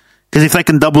 because if they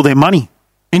can double their money,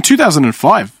 In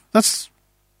 2005, that's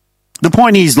the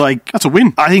point is like a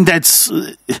win. I think that's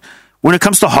when it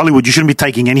comes to Hollywood, you shouldn't be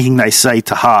taking anything they say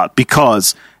to heart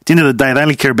because at the end of the day, they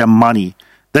only care about money.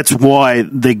 That's why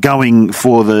they're going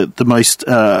for the most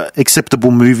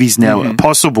acceptable movies now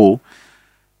possible.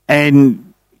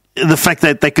 And the fact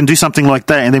that they can do something like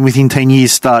that and then within 10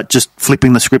 years start just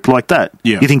flipping the script like that.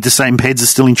 Yeah. You think the same heads are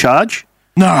still in charge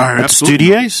No, at absolutely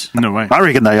studios? not. No way. I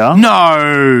reckon they are.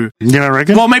 No. You don't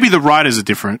reckon? Well, maybe the writers are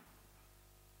different.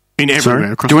 In everywhere.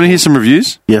 Sorry? Across Do you want to hear some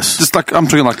reviews? Yes. Just like, I'm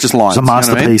talking like just lines. It's a you know what I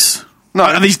mean? masterpiece. No,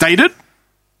 Are these dated?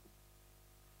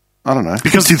 I don't know.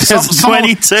 Because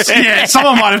 2022.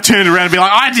 someone might have turned around and be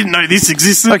like, I didn't know this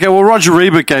existed. Okay, well, Roger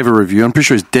Ebert gave a review. I'm pretty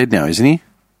sure he's dead now, isn't he?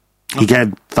 He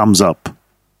gave thumbs up.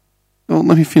 Well,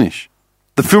 let me finish.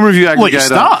 The film review aggregator. Well, you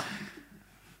start.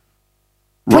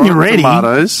 When you're Rotten ready.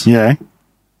 Tomatoes. Yeah.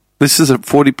 This is at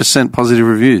 40% positive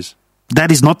reviews, That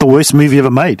is not the worst movie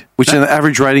ever made. which is an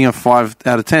average rating of 5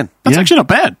 out of 10. That's Yeah. actually not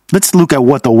bad. Let's look at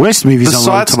what the worst movies The on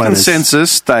Rotten site's Tomatoes.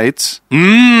 consensus states.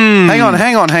 Hang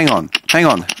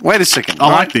on. Wait a second. I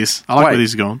right? like this. I like where this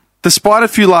is going. Despite a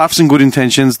few laughs and good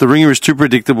intentions, The Ringer is too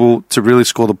predictable to really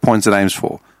score the points it aims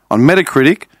for. On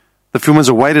Metacritic, the film has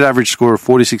a weighted average score of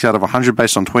 46 out of 100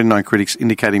 based on 29 critics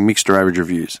indicating mixed or average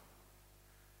reviews.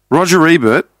 Roger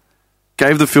Ebert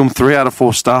gave the film 3 out of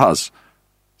 4 stars,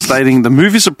 stating, "The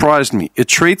movie surprised me. It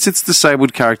treats its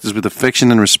disabled characters with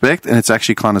affection and respect, and it's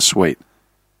actually kind of sweet."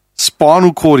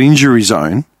 Spinal Cord Injury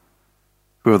Zone,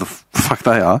 whoever the fuck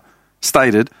they are,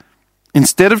 stated,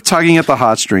 "Instead of tugging at the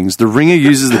heartstrings, The Ringer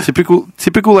uses the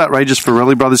typical outrageous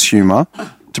Farrelly Brothers humour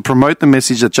to promote the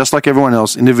message that just like everyone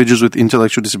else, individuals with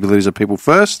intellectual disabilities are people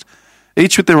first,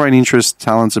 each with their own interests,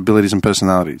 talents, abilities, and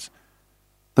personalities.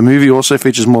 The movie also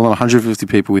features more than 150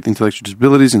 people with intellectual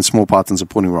disabilities in small parts and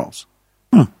supporting roles."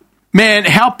 Man,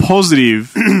 how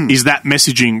positive is that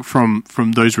messaging from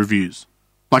those reviews?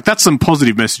 Like, that's some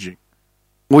positive messaging.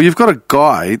 Well, you've got a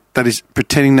guy that is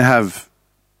pretending to have,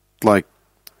 like,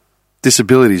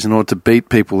 disabilities in order to beat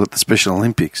people at the Special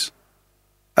Olympics.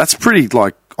 That's pretty,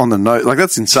 like, on the nose. Like,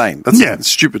 that's insane. That's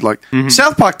stupid. Like,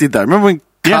 South Park did that. Remember when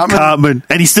Cartman,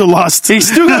 and he still lost. He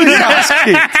still got his ass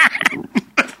kicked.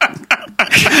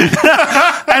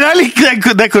 And only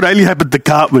that could only happen to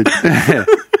Cartman.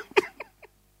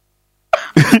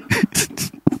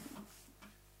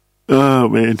 Oh,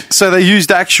 man. So they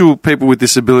used actual people with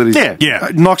disabilities. Yeah.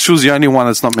 Knoxville's the only one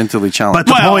that's not mentally challenged.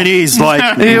 But the point is,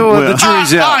 like... the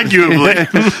jury's out.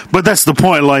 Arguably. But that's the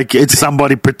point. Like, it's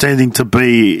somebody pretending to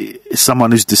be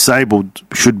someone who's disabled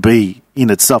should be in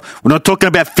itself. We're not talking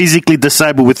about physically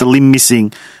disabled with a limb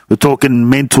missing. We're talking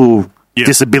mental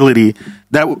disability.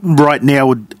 That right now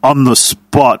would, on the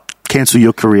spot, cancel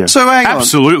your career. So hang on.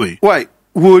 Absolutely. Wait,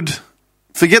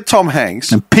 forget Tom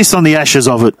Hanks. And piss on the ashes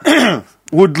of it.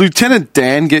 Would Lieutenant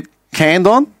Dan get canned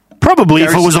on? Probably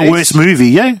if Gary it was Sinise? a worse movie,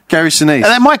 yeah. Gary Sinise. And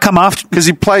they might come after... Because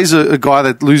he plays a guy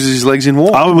that loses his legs in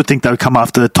war. I would think they would come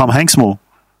after Tom Hanks more.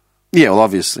 Yeah, well,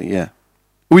 obviously, yeah.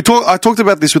 I talked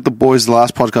about this with the boys the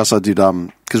last podcast I did,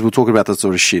 because we were talking about that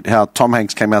sort of shit, how Tom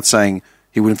Hanks came out saying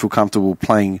he wouldn't feel comfortable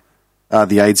playing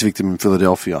the AIDS victim in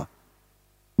Philadelphia.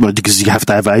 Well, because you have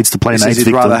to have AIDS to play an AIDS He'd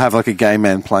victim. rather have like a gay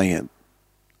man playing it.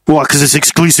 What, because it's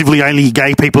exclusively only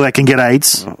gay people that can get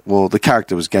AIDS? Well, the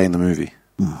character was gay in the movie.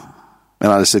 And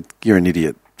I just said, you're an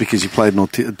idiot, because you played a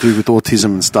dude with autism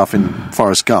and stuff in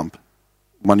Forrest Gump,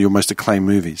 one of your most acclaimed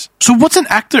movies. So what's an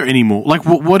actor anymore? Like,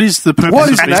 what is the purpose? What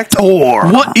is an actor?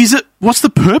 What is it? What's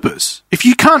the purpose? If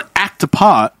you can't act a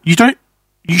part, you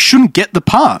shouldn't get the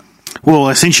part. Well,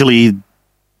 essentially,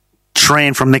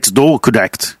 Tran from next door could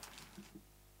act.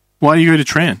 Why do you go to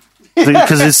Tran?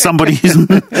 Because there's somebody who's...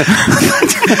 Because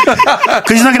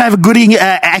he's not going to have a good English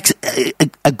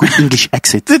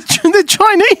accent. They're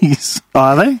Chinese.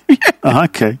 Are they? Yeah. Oh,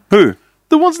 okay. Who?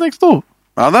 The ones next door.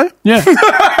 Are they? Yeah. All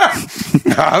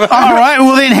right,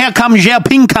 well then how come Xiao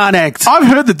Ping can't act? I've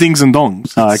heard the dings and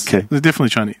dongs. Oh, okay. They're definitely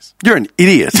Chinese. You're an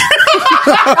idiot.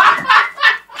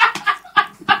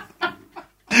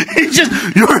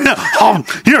 You're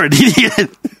an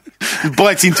idiot.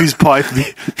 Bites into his pipe.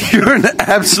 You're an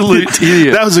absolute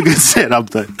idiot. That was a good setup,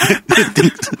 though.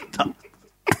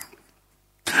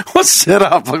 What's set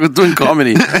up? Like we're doing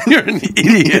comedy. You're an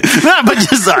idiot. No, but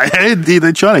just I heard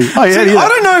they're Chinese. Oh, yeah, See, I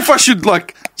don't know if I should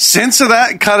like censor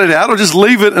that and cut it out, or just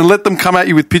leave it and let them come at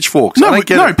you with pitchforks. I don't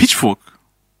get it. pitchfork.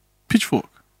 Pitchfork.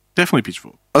 Definitely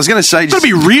pitchfork. I was going to say, It's got to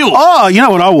be real. Oh, you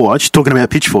know what I watched? Talking about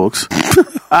pitchforks.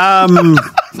 I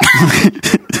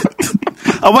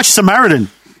watched Samaritan.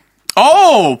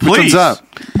 Oh, Which please. one's that?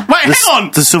 Wait, hang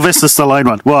on. The Sylvester Stallone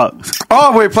one. What?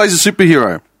 Oh, where he plays a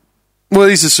superhero. Well,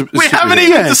 he's a superhero. We haven't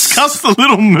even discussed The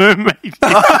Little Mermaid.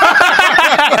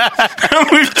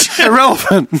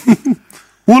 Irrelevant.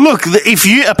 Well, look,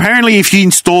 if you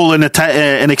install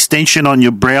an extension on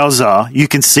your browser, you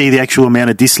can see the actual amount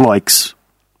of dislikes.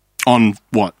 On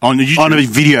what? On YouTube? On a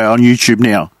video on YouTube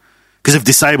now. Because they've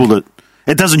disabled it.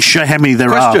 It doesn't show how many there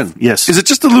Question. are. Yes. Is it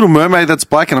just the Little Mermaid that's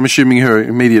black, and I'm assuming her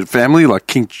immediate family, like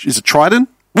King, is it Trident?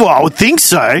 Well, I would think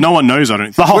so. No one knows, I don't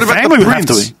think. The whole What about family the would have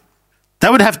to prince? be.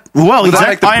 That would have... Well, Would they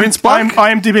exactly. make the prince black?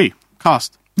 IMDb.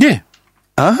 Cast. Yeah.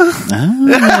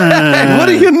 Hey, what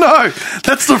do you know?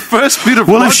 That's the first bit of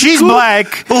Well, if she's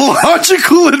black...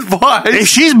 logical advice If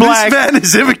she's black... this man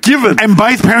has ever given. And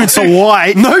both parents are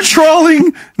white... No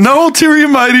trolling, no ulterior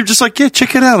motive, just like, yeah,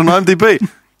 check it out on IMDb.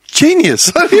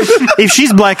 Genius. If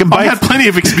she's black and both... I've had plenty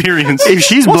of experience. If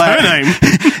she's What's black... her name?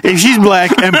 If she's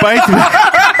black and both...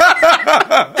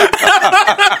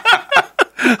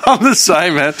 I'm the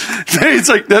same, man. It's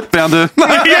like that found her.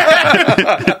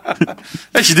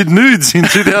 Hey, she did nudes in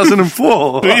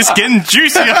 2004. It's getting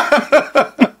juicier.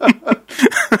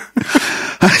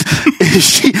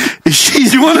 If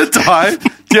she's, you want to die?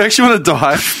 Do you actually want to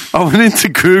die? I went into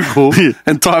Google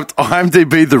and typed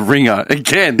IMDb The Ringer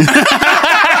again.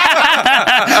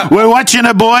 We're watching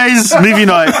it, boys. Movie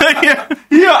night.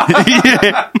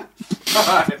 Yeah.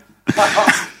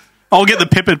 I'll get the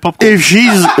peppered popcorn. If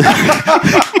she's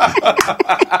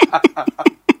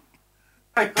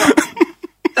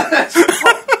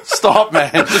Stop,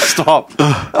 man. Just stop.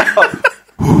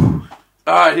 All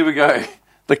right, here we go.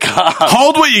 The card.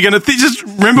 Hold what you're going to just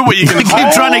remember what you're going to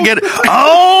keep trying to get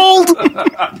old.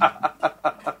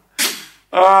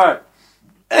 All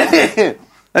right.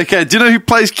 Okay, do you know who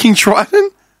plays King Triton?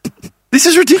 This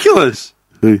is ridiculous.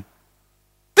 Who?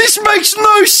 This makes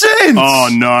no sense. Oh,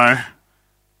 no.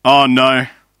 Oh, no.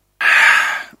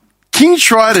 King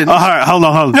Triton. Oh, hold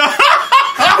on.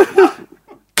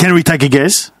 Can we take a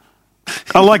guess?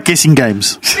 I like guessing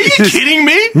games. Are you kidding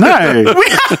me? No.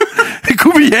 It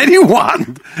could be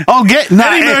anyone. I'll get no.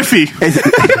 Eddie Murphy.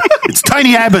 It's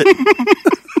Tony Abbott.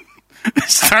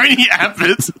 It's Tony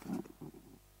Abbott.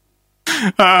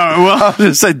 Well, I was going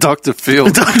to say Dr. Phil.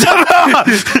 Who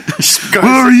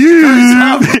are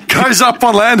you? Goes up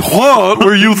on land. What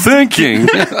were you thinking?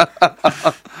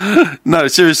 No,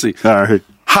 seriously. All right.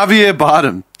 Javier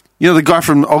Bardem. You know the guy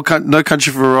from No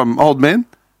Country for Old Men?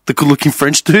 The good-looking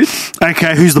French dude?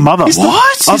 Okay, who's the mother?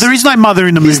 What? Oh, there is no mother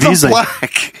in the movie, He's is there? not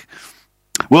black.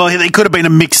 Well, it could have been a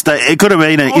mixed. It could have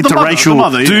been an interracial,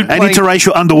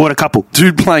 interracial underwater couple.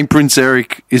 Dude playing Prince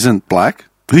Eric isn't black.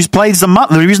 Who's plays the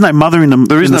mother? There is no mother in the.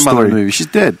 There is in no the mother story. in the movie. She's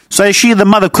dead. So the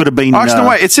mother could have been. Actually, no,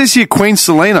 wait. It says here Queen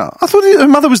Selena. I thought her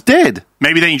mother was dead.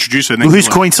 maybe they introduce her. And Well, then who's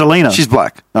kill her. Queen Selena? She's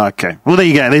black. Okay. Well, there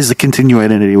you go. There's the continued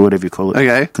identity, whatever you call it.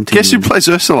 Okay. Continuing. Guess who plays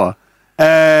Ursula?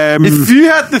 If If you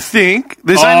had to think,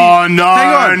 there's only. Oh, Hang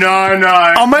no, on. no.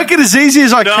 I'll make it as easy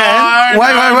as I can.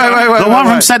 Wait. the one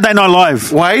from Saturday Night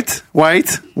Live. Wait.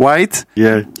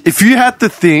 Yeah. If you had to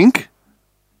think,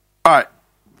 all right,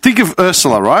 think of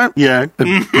Ursula, right? Yeah.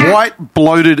 A white,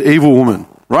 bloated, evil woman,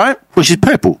 right? Well, she's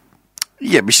purple.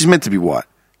 Yeah, but she's meant to be white.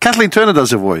 Kathleen Turner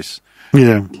does her voice.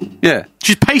 Yeah. Yeah.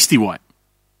 She's pasty white.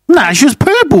 No, she was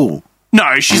purple.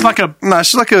 No, she's like a No,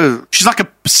 she's like a.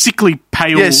 sickly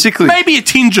pale. Yeah, sickly. Maybe a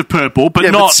tinge of purple, but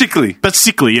Yeah, but not sickly. But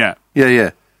sickly, yeah.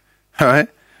 Yeah. All right.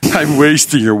 I'm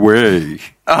wasting away.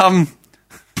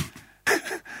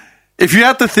 If you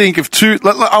had to think of two,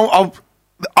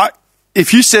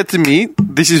 if you said to me,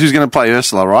 "This is who's going to play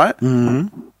Ursula," right?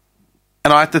 Mm-hmm.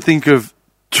 And I had to think of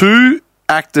two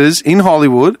actors in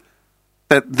Hollywood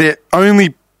that their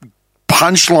only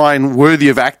punchline worthy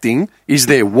of acting is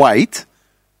their weight.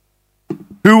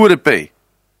 Who would it be?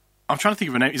 I'm trying to think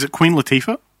of a name. Is it Queen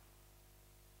Latifah?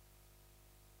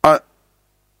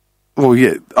 Well,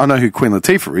 yeah, I know who Queen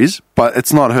Latifah is, but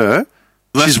it's not her.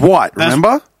 She's white,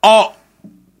 remember? Oh.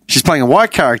 She's playing a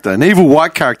white character, an evil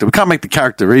white character. We can't make the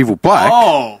character evil black.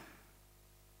 Oh.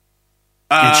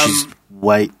 And she's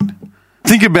white.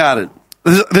 Think about it.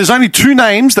 There's only two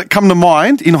names that come to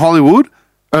mind in Hollywood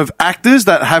of actors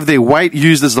that have their weight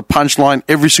used as the punchline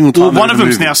every single time. Well, one of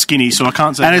them's movie. now skinny, so I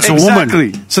can't say. And it's a Exactly.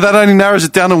 woman. So that only narrows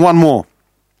it down to one more.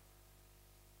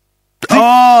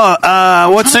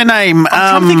 What's her name?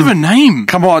 I'm trying to think of a name.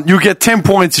 Come on, you'll get 10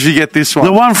 points if you get this one.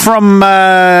 The one from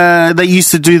they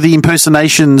used to do the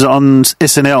impersonations on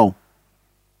SNL.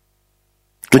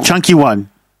 The chunky one.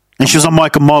 And she was on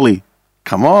Mike and Molly.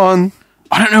 Come on.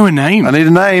 I don't know her name. I need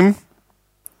a name.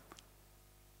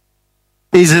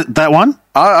 Is it that one?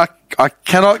 I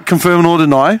cannot confirm nor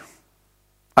deny.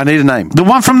 I need a name. The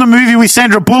one from the movie with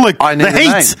Sandra Bullock. I need the a Heat.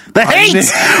 name. The I Heat.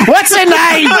 need- What's her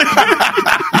name?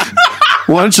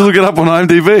 Why don't you look it up on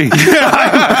IMDb?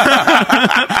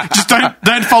 Just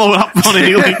don't follow it up on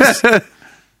any links.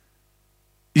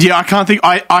 Yeah, I can't think.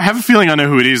 I have a feeling I know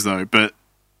who it is though, but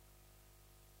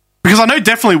because I know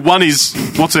definitely one is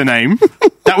what's her name.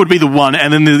 That would be the one,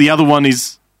 and then the other one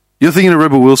is You're thinking of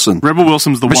Rebel Wilson. Rebel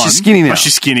Wilson's the But one. she's skinny now. But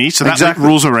she's skinny, so that Exactly.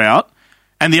 rules her out.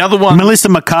 And the other one, Melissa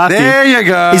McCarthy. There you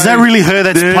go. Is that really her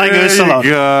that's There playing you Ursula?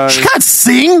 go. She can't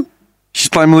sing. She's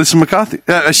playing Melissa McCarthy.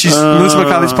 Melissa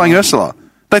McCarthy's playing Ursula.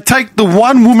 They take the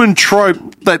one woman trope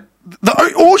that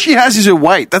all she has is her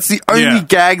weight. That's the only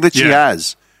gag that she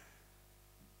has.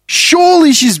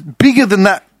 Surely she's bigger than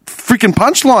that freaking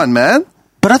punchline, man.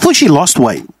 But I thought she lost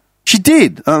weight. She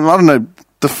did. I don't know.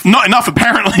 not enough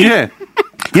apparently. Yeah.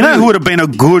 You know who would have been a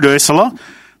good Ursula?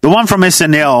 The one from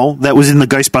SNL that was in the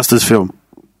Ghostbusters film.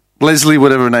 Leslie,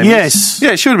 whatever her name Yes. is.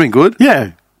 Yeah, she would have been good.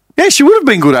 Yeah. Yeah, she would have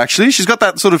been good, actually. She's got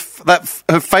that sort of,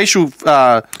 her facial,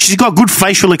 She's got good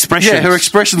facial expressions. yeah, her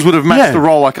expressions would have matched Yeah. the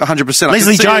role like 100%. I can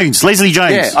Leslie see her- Jones. Leslie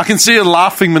Jones. Yeah, I can see her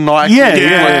laughing maniacally.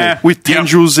 Yeah. With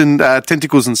tendrils and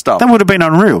tentacles and stuff. That would have been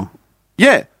unreal.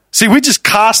 Yeah. See, we just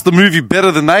cast the movie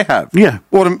better than they have. Yeah.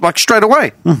 Like straight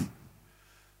away.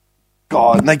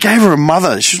 God, and they gave her a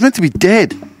mother. She was meant to be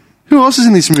dead. Who else is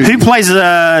in this movie? Who plays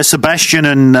Sebastian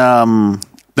and...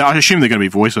 I assume they're going to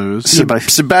be voiceovers. Yeah, both.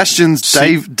 Sebastian's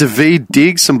David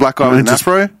Diggs, some black guy with an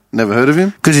afro. Never heard of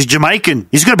him. Because he's Jamaican.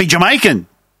 He's got to be Jamaican.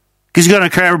 Because he's got a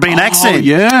Caribbean accent. Oh,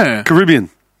 yeah. Caribbean.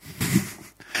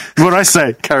 What'd I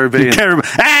say? Caribbean.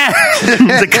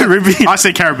 The Caribbean. I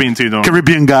say Caribbean too, though.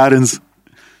 Caribbean Gardens.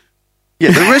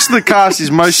 Yeah, the rest of the cast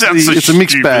is mostly, Sounds so it's a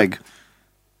mixed stupid. bag.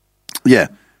 Yeah.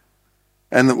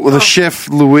 And the chef,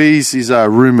 Louise, is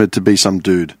rumoured to be some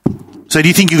dude. So do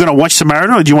you think you're going to watch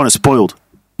Samaritan or do you want it spoiled?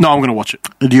 No, I'm going to watch it.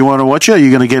 Do you want to watch it or are you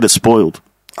going to get it spoiled?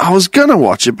 I was going to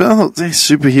watch it, but I thought,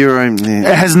 superhero. It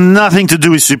Yeah. has nothing to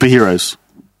do with superheroes.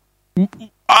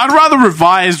 I'd rather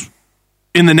revise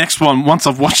in the next one once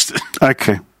I've watched it.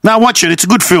 Okay. Now watch it. It's a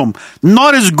good film.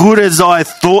 Not as good as I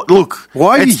thought. Look.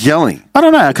 Why are you it's- yelling? I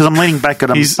don't know, because I'm leaning back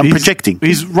and I'm projecting.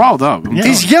 He's riled up. Yeah.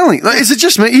 He's yelling. Like, is it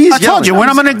just me? He's I told you, yelling.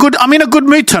 when I'm in a good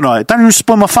mood tonight. Don't even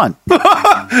spoil my fun.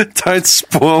 Don't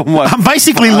spoil my... I'm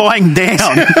basically lying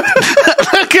down.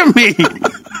 Look at me.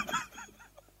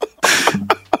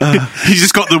 He's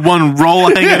just got the one roll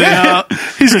hanging out.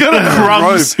 He's got a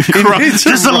crumbs. rope. He crumbs. needs a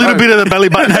Just a little rope. bit of the belly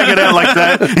button hanging out like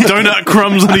that. Donut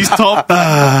crumbs on his top.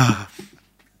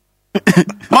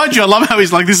 Mind you, I love how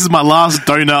he's like, this is my last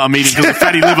donut I'm eating because of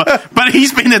fatty liver. But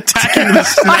he's been attacking the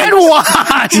snake. I had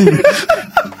one.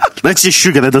 That's just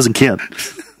sugar. That doesn't count.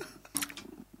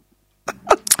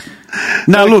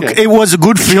 No, look, it was a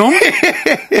good film.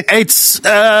 It's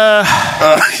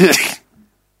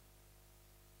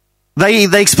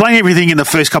they explain everything in the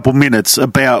first couple minutes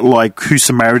about like who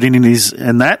Samaritan is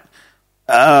and that.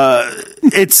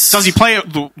 It's Does he play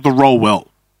the role well?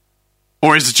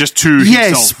 Or is it just too yes,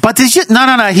 himself? but there's just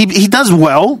no. He does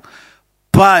well,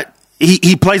 but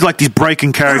he plays like this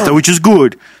broken character, which is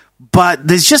good. But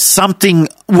there's just something.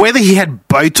 Whether he had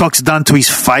Botox done to his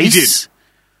face, He did.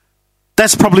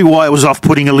 that's probably why it was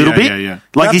off-putting a little Yeah, bit. yeah, yeah.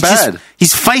 Like Not he's bad. just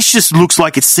his face just looks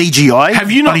like it's CGI. Have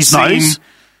you on not his seen nose?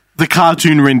 the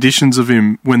cartoon renditions of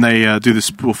him when they do the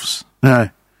spoofs?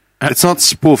 No. It's not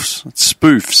spoofs. It's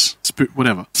spoofs.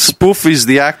 Whatever. Spoof is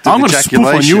the act of I'm going to spoof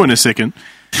on you in a second.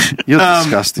 You're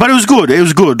disgusting. But it was good. It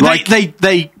was good. Like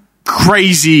they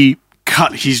crazy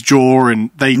cut his jaw and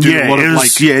they do a lot it of was,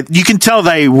 like yeah, you can tell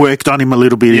they worked on him a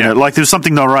little bit. Yeah. Like there was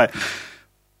something not right.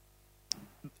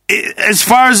 As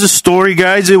far as the story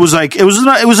goes, it was like it was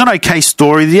an okay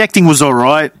story. The acting was all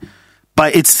right,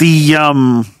 but it's the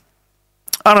I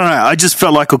don't know. I just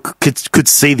felt like I could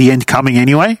see the end coming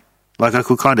anyway. Like I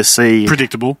could kind of see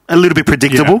predictable. a little bit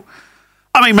predictable.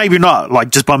 I mean, maybe not. Like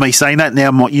just by me saying that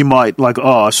now, you might like,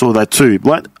 oh, I saw that too.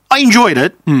 But I enjoyed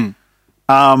it. But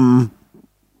I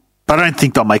don't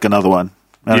think they'll make another one.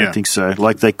 I Yeah. don't think so.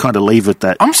 Like they kind of leave it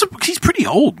that. He's pretty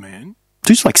old, man.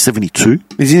 Dude's like 72.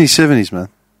 He's in his 70s, man.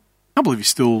 I can't believe he's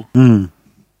still.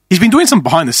 He's been doing some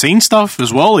behind the scenes stuff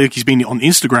as well. Like he's been on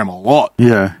Instagram a lot.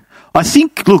 Yeah. I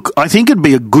think it'd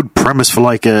be a good premise for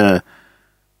like a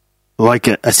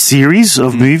series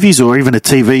of movies or even a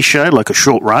TV show, like a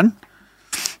short run.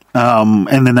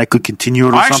 And then they could continue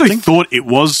it or I actually something. thought it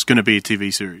was going to be a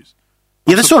TV series.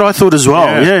 Yeah, that's what I thought as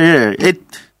well. Yeah. Yeah.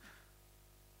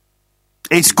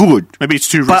 It's good. Maybe it's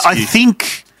too risky. But I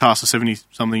think cast a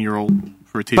 70-something-year-old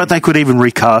for a TV. but they could even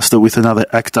recast it with another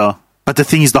actor. But the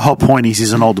thing is, the whole point is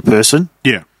he's an older person.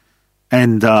 yeah.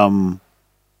 And I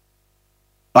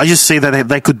just see that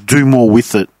they could do more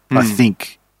with it, I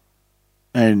think.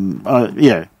 And,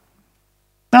 yeah.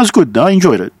 That was good. I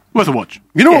enjoyed it. Worth a watch.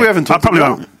 You know what we haven't I talked probably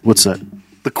about? won't. What's that?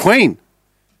 The Queen.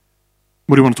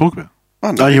 What do you want to talk about?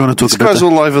 Oh, you want to talk This about guy's that?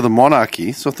 all over the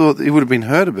monarchy, so I thought he would have been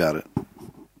heard about it.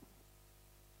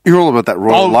 You're all about that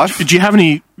royal life. Do you have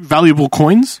any valuable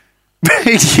coins?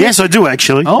 Yes, I do,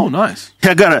 actually. Oh, nice.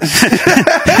 I got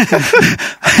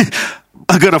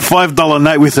I got a $5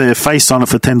 note with a face on it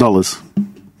for $10.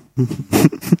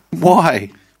 Why?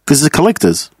 Because it's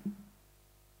collectors.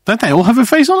 Don't they all have a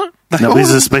face on it? No, this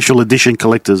is a special edition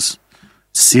collectors.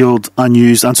 Sealed,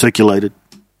 unused, uncirculated.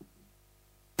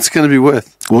 It's going to be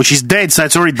worth. Well, she's dead, so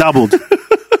it's already doubled.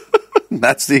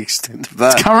 That's the extent of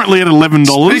that. Currently at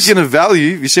 $11. Speaking of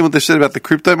value, have you seen what they've said about the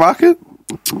crypto market?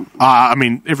 I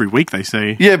mean, every week they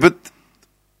say. Yeah, but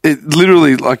it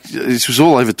literally, like, this was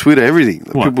all over Twitter, everything.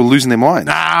 What? People were losing their mind.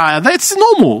 That's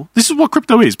normal. This is what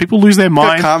crypto is. People lose their Look how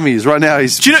mind. calm he is. Right now,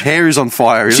 his you know- hair is on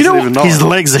fire. He do you doesn't know even know. His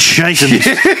legs are shaking.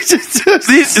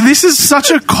 This is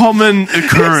such a common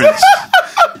occurrence.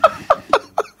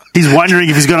 He's wondering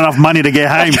if he's got enough money to get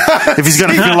home, if he's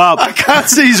going to fill up. I can't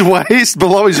see his waist,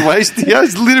 below his waist.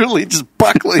 He's literally just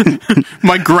buckling.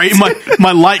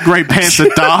 my light grey pants are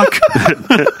dark.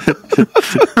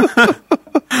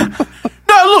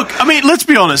 No, look. I mean, let's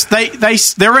be honest.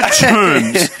 There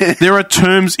are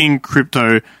terms in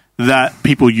crypto that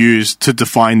people use to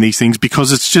define these things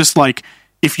because it's just like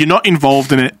if you're not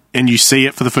involved in it and you see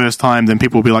it for the first time, then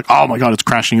people will be like, oh my God, it's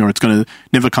crashing or it's going to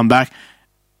never come back.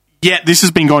 Yet this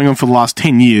has been going on for the last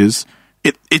 10 years.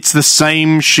 It's the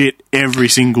same shit every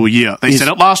single year. They said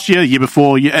it last year, the year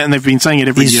before, and they've been saying it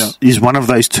every year. Is one of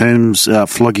those terms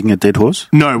flogging a dead horse?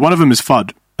 No, one of them is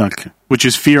FUD. Okay. Which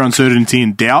is fear, uncertainty,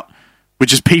 and doubt.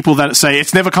 Which is people that say,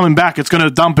 it's never coming back, it's going to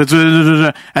dump it,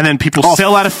 and then people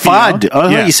sell out of fear. FUD.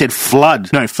 I thought you said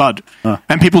flood. No, FUD.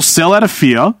 And people sell out of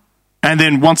fear, and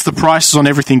then once the prices on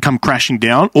everything come crashing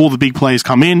down, all the big players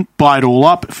come in, buy it all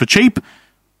up for cheap.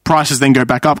 Prices then go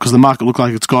back up because the market looks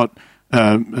like it's got,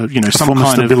 some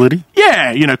kind stability.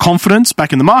 of confidence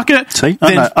back in the market. See,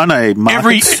 I know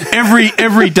markets.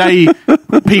 every day,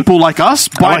 people like us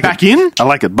buy back in. I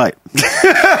like it, mate.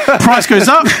 Price goes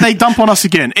up, they dump on us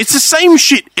again. It's the same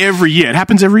shit every year. It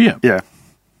happens every year. Yeah.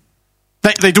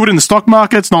 They do it in the stock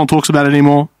markets. No one talks about it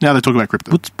anymore. Now they talk about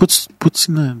crypto. What's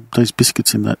in those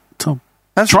biscuits in that, Tom?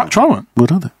 Try one.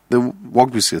 What are they? The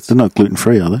Wog biscuits. They're not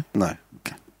gluten-free, are they? No.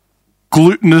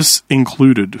 Glutinous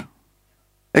included.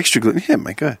 Extra gluten. Yeah,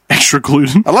 mate, go. Extra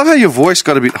gluten. I love how your voice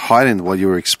got a bit heightened while you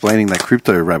were explaining that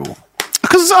crypto rabble.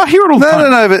 Because I hear it all the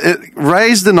time. No, but it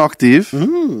raised an octave.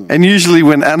 And usually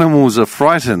when animals are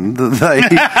frightened, they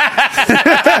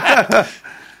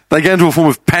they go into a form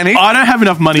of panic. I don't have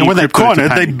enough money and in when they're crypto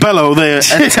cornered, they bellow their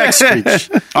attack speech.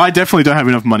 I definitely don't have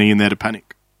enough money in there to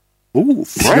panic. Ooh,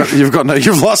 fresh.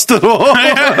 You've lost it all.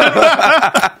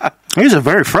 These are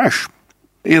very fresh.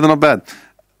 Yeah, they're not bad.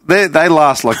 They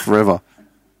last like forever.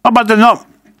 Oh, but they're not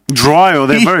dry or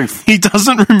they're very... He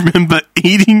doesn't remember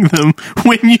eating them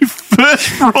when you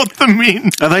first brought them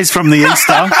in. Are these from the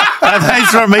Easter? Are these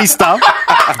from Easter?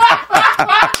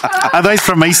 Are these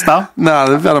from Easter? No,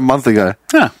 they're about a month ago.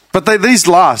 Yeah. But these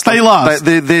last. They last.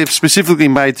 They're specifically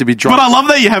made to be dry. But I love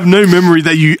that you have no memory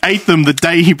that you ate them the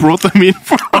day he brought them in.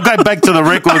 I'll go back to the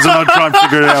records and I'll try and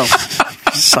figure it out.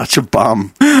 Such a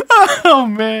bum. Oh,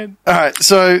 man. All right,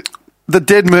 so... The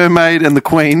Dead Mermaid and the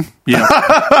Queen. Yeah.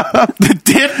 The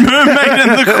Dead Mermaid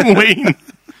and the Queen.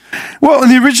 Well, in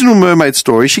the original Mermaid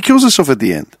story, she kills herself at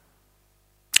the end.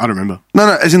 I don't remember.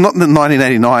 No, as in not in the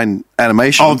 1989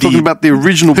 animation. I'm talking about the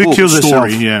original book. Who kills herself?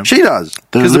 Story, yeah. She does.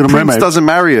 Because the Prince Mermaid doesn't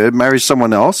marry her, marries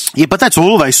someone else. Yeah, but that's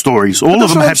all of those stories. All of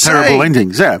them have terrible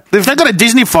endings. Yeah. They've got to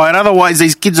Disneyfy it, otherwise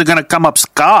these kids are going to come up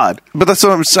scarred. But that's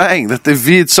what I'm saying, that they've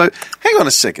veered so... Hang on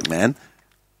a second, man.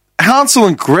 Hansel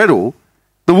and Gretel...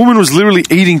 The woman was literally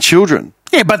eating children.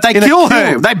 Yeah, but they kill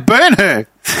her. They burn her.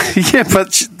 Yeah,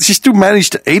 but she still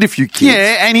managed to eat a few kids.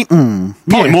 Yeah, and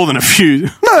probably more than a few.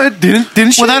 No, it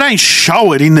didn't she? Well, they don't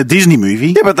show it in the Disney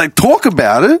movie. Yeah, but they talk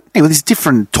about it. Yeah, well, there's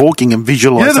different talking and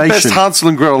visualization. You know, the best Hansel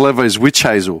and Gretel ever is Witch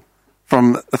Hazel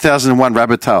from 1001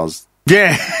 Rabbit Tales.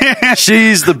 Yeah.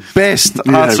 She's the best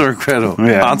Hansel and Gretel.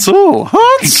 Yeah. Hansel.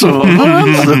 What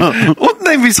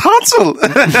name is Hansel?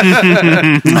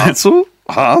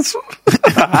 Hansel?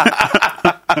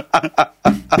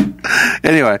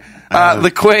 Anyway,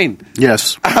 the Queen.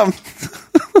 Yes.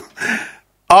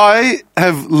 I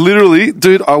have literally,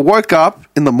 dude, I woke up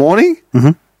in the morning.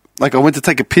 Mm-hmm. Like I went to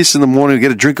take a piss in the morning to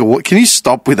get a drink of water. Can you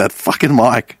stop with that fucking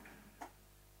mic?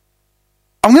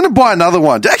 I'm going to buy another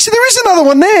one. Actually, there is another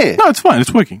one there. No, it's fine.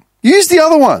 It's working. Use the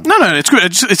other one. No, it's good.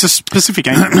 It's a specific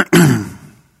angle.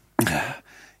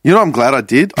 You know, I'm glad I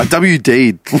did. I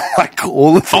WD'd like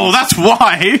all of them. Oh, that's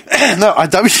why. No, I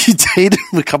WD'd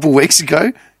a couple of weeks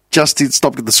ago just to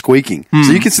stop the squeaking.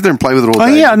 So you can sit there and play with it all day. Oh,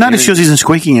 yeah, I noticed yours isn't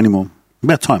squeaking anymore.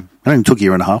 About time. It only took a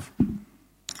year and a half.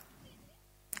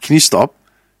 Can you stop?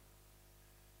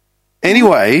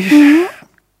 Anyway.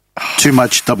 Too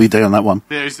much WD on that one.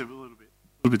 Yeah, it's a little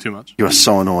bit too much. You are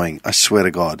so annoying. I swear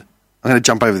to God. I'm going to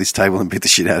jump over this table and beat the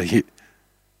shit out of you.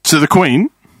 So the Queen...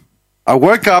 I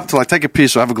woke up to like take a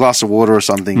piss or have a glass of water or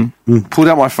something, pulled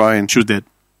out my phone. She was dead.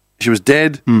 She was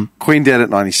dead. Queen dead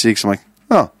at 96. I'm like,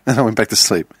 oh, and I went back to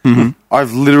sleep. Mm-hmm.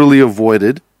 I've literally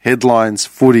avoided headlines,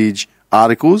 footage,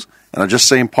 articles, and I just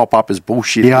see them pop up as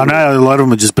bullshit. Yeah, I know a lot of them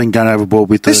have just been going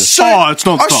overboard with the... it's not.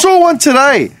 I saw one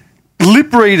today.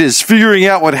 Lip readers figuring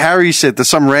out what Harry said to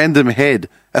some random head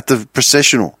at the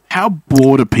processional. How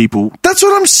bored are people? That's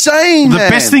what I'm saying, The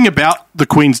best thing about the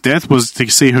Queen's death was to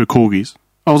see her corgis.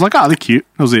 I was like, they're cute.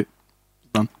 That was it.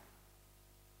 Done.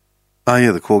 Oh,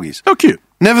 yeah, the corgis. Oh, cute.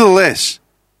 Nevertheless,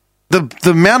 the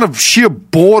amount of sheer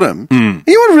boredom, you know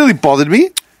what really bothered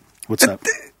me? What's that?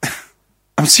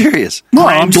 I'm serious. No,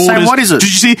 I'm just saying, what is it? Did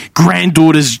you see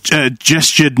granddaughter's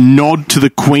gestured nod to the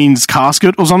Queen's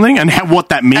casket or something and what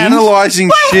that means?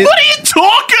 Analysing shit. What are you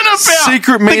talking about?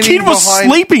 Secret meaning The kid was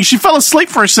sleeping. She fell asleep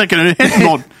for a second and her head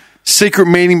nod. Secret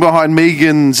meaning behind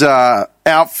Megan's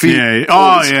outfit. Yeah.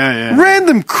 Oh, yeah.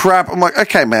 Random crap. I'm like,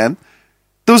 okay, man.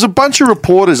 there was a bunch of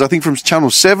reporters, I think from Channel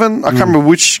 7, I can't remember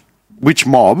which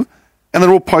mob, and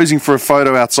they're all posing for a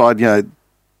photo outside,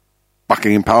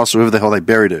 Buckingham Palace or wherever the hell they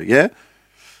buried her, yeah?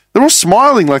 They're all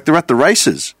smiling like they're at the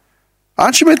races.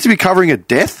 Aren't you meant to be covering a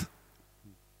death?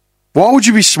 Why would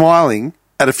you be smiling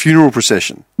at a funeral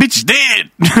procession? Bitch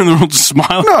dead! And they're all just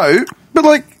smiling. No,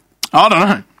 but I don't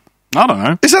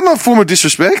know. Is that not a form of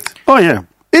disrespect? Oh, yeah.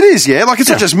 It is, yeah? Like, it's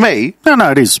not just me.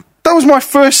 No, it is. That was my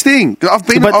first thing.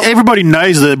 But everybody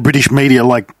knows the British media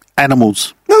like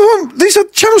animals. No, these are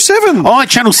Channel 7. Oh,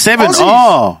 Channel 7. Aussies.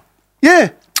 Oh. Yeah.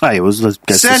 Hey, it was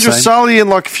Sandra Sully and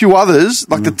like a few others,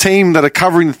 like the team that are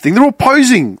covering the thing, they're all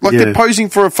posing. Like they're posing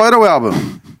for a photo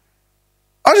album.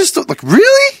 I just thought, like,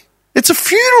 really? It's a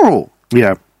funeral.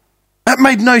 Yeah. That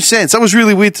made no sense. That was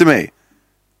really weird to me.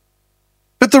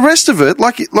 But the rest of it,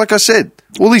 like I said,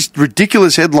 all these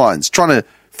ridiculous headlines trying to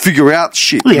figure out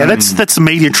shit. Yeah, that's the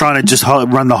media trying to just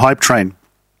run the hype train.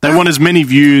 They want as many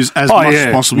views as much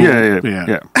as possible.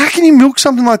 Yeah. How can you milk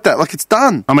something like that? Like, it's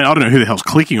done. I mean, I don't know who the hell's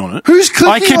clicking on it. Who's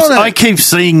clicking on it? I keep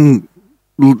seeing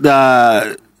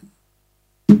not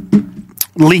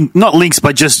links,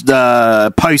 but just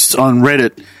posts on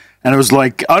Reddit. And it was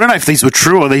like, I don't know if these were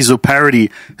true or these were parody.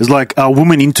 It's like a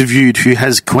woman interviewed who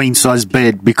has queen size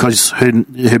bed because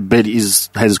her bed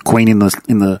has queen in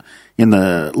the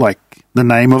like the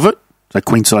name of it, like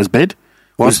queen size bed.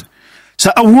 What?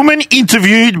 So a woman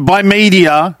interviewed by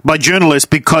journalists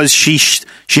because she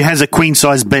has a queen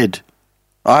size bed.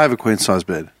 I have a queen size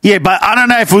bed. Yeah, but I don't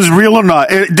know if it was real or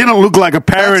not. It didn't look like a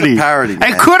parody. That's a parody,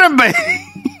 man. It couldn't be.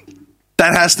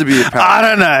 That has to be a parody. I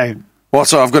don't know. What,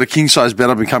 so I've got a king size bed,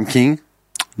 I've become king?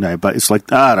 No, but it's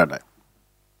like, I don't know.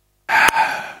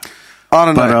 I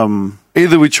don't know.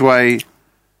 Either which way,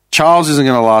 Charles isn't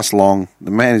going to last long.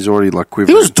 The man is already like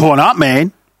quivering. He was torn up,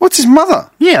 man. What's his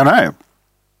mother? Yeah, I know.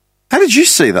 How did you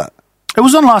see that? It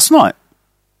was on last night.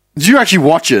 Did you actually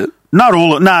watch it? Not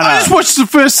all. No. I just watched the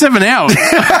first 7 hours.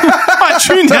 I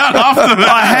tuned out after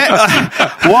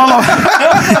that.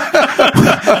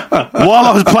 While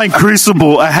I was playing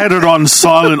Crucible, I had it on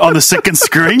silent on the second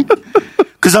screen.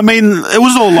 Because, I mean, it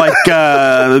was all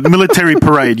like military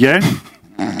parade, yeah?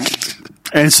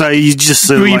 And so you just...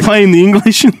 Were you playing the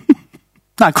English?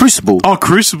 No, Crucible. Oh,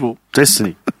 Crucible.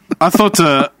 Destiny. I thought...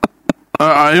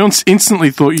 I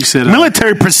instantly thought you said...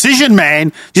 military precision,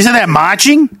 man. Did you say that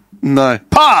marching? No.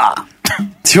 Pa! Do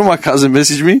you know my cousin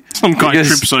messaged me? Some guy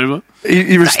trips over.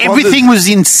 He responded, everything was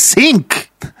in sync.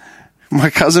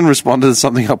 My cousin responded to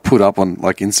something I put up on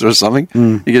like Insta or something.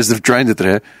 He goes, they've drained it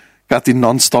there. Got the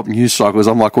non-stop news cycles.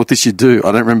 I'm like, what did she do?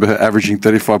 I don't remember her averaging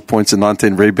 35 points and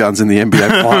 19 rebounds in the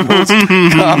NBA finals.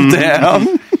 Calm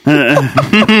down.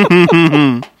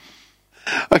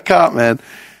 I can't, man.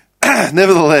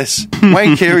 Nevertheless,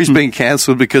 Wayne Carey's been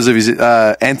cancelled because of his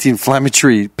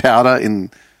anti-inflammatory powder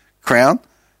in Crown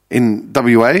in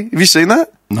WA. Have you seen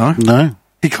that? No.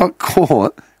 He got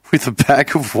caught with a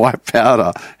bag of white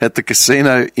powder at the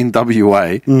casino in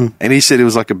WA, and he said it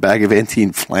was like a bag of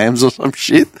anti-inflams or some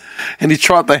shit, and he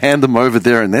tried to hand them over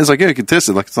there and then. It's like, yeah, you can test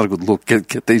it. Like, it's not a good look.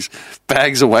 Get these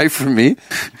bags away from me.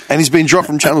 And he's been dropped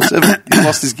from Channel 7. He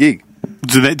lost his gig.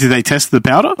 Do they test the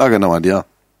powder? I got no idea.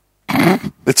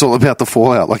 It's all about the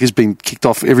fallout. Like, he's been kicked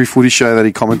off every footy show that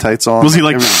he commentates on. Was he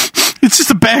like, it's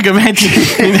just a bag of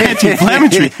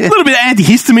anti-inflammatory, a little bit of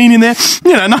antihistamine in there,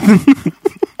 nothing.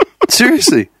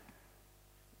 Seriously.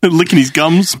 Licking his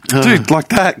gums. Dude, like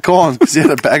that, gone, because he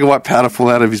had a bag of white powder fall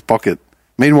out of his pocket.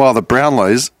 Meanwhile, the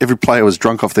Brownlows, every player was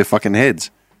drunk off their fucking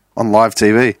heads on live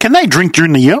TV. Can they drink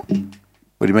during the year? What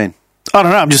do you mean? I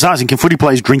don't know. I'm just asking. Can footy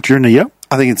players drink during the year?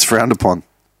 I think it's frowned upon.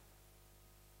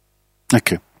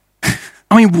 Okay.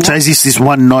 I mean, so is this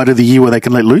one night of the year where they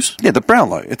can let loose? Yeah, the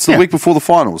Brownlow. It's the week before the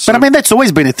finals. So but I mean, that's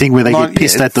always been a thing where they get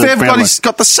pissed at the Brownlow. Everybody's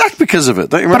got the sack because of it,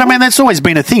 don't you remember? But I mean, that's always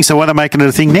been a thing, so why are they making it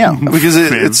a thing now? Because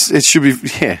it should be,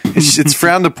 it's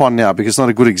frowned upon now because it's not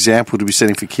a good example to be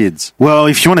setting for kids. Well,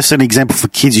 if you want to set an example for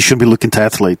kids, you shouldn't be looking to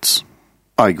athletes.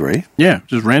 I agree. Yeah,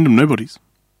 just random nobodies.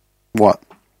 What?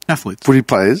 Athletes. Footy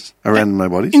players are random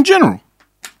nobodies? In general.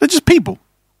 They're just people.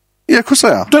 Yeah, of course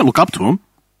they are. Don't look up to them.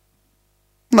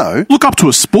 No. Look up to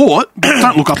a sport, but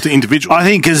don't look up to individuals. I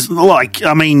think because,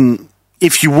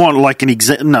 if you want, like,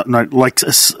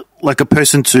 like a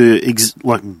person to,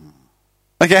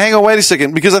 Okay, hang on, wait a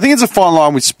second, because I think it's a fine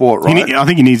line with sport, right? I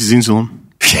think he needs his insulin.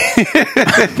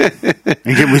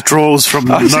 You get withdrawals from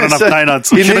not enough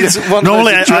donuts.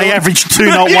 Normally, I average 2,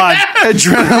 not 1.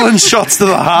 Adrenaline shots to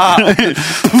the heart.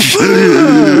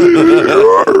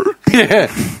 Yeah.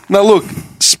 Now, look,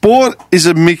 sport is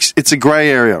a mix. It's a grey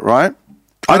area, right?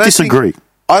 I disagree.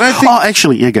 I don't think... Oh,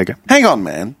 actually, yeah, go. Hang on,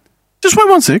 man. Just wait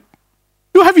one sec.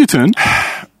 You'll have your turn.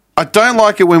 I I don't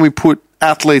like it when we put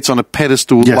athletes on a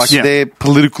pedestal Yes. like Yeah. they're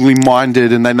politically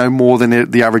minded and they know more than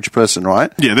the average person,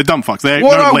 right? Yeah, they're dumb fucks. They're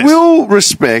What no I less. will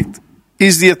respect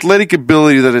is the athletic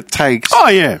ability that it takes Oh,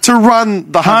 yeah. to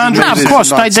run the 100 No, meters. of course,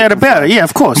 in no 9 doubt about it. Yeah,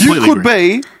 of course. You Completely could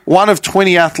be one of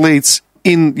 20 athletes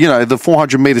in, the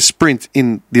 400 meter sprint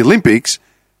in the Olympics.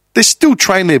 They still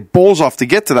train their balls off to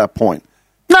get to that point.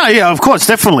 No, yeah, of course,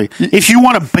 definitely. If you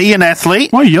want to be an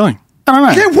athlete, Why are you yelling? I don't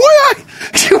know. Yeah, why?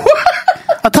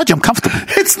 I told you I'm comfortable.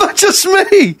 It's not just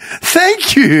me.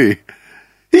 Thank you.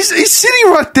 He's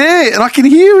sitting right there, and I can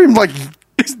hear him like,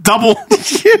 It's double.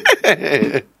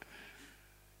 yeah.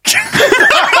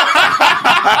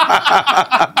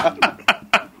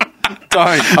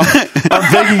 Don't.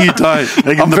 I'm begging you, don't.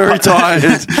 I'm very tired.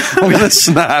 I'm going to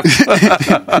snap.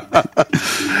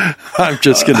 I'm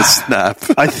just going to snap.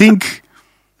 I think.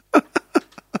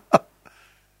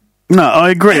 No, I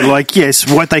agree. Like, yes,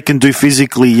 what they can do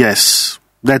physically, yes,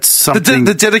 that's something.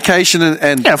 The dedication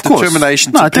and Yeah, of course.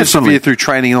 determination No, to persevere definitely. through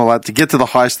training and all that to get to the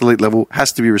highest elite level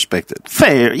has to be respected.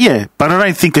 Fair, yeah, but I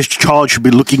don't think a child should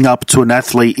be looking up to an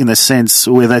athlete in a sense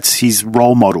where that's his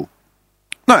role model.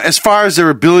 No, as far as their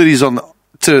abilities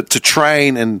to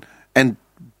train and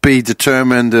be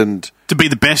determined and To be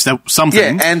the best at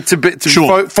something. yeah, and to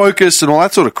Sure. focus and all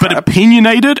that sort of But crap.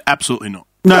 opinionated? Absolutely not.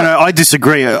 No, I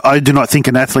disagree. I do not think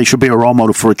an athlete should be a role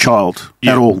model for a child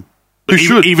Yeah. at all. Who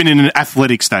should? Even in an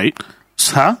athletic state.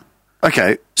 Huh?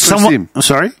 Okay, Someone?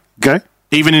 Sorry, go.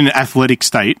 Even in an athletic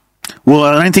state. Well,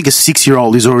 I don't think a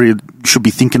 6-year-old should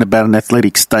be thinking about an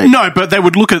athletic state. No, but they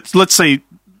would look at, let's say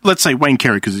Wayne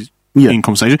Carey, because he's Yeah. in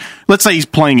conversation. Let's say he's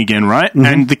playing again, right?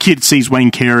 And the kid sees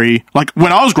Wayne Carey. Like,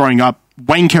 when I was growing up,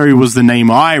 Wayne Carey was the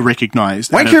name I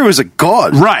recognized. Wayne Carey was a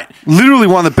god, Right. Literally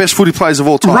one of the best footy players of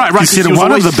all time. Right, 'cause Considered he was one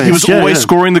of always, the best. He was Yeah, always yeah.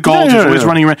 scoring the goals. He was Yeah, always yeah.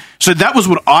 running around. So that was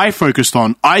what I focused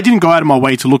on. I didn't go out of my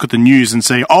way to look at the news and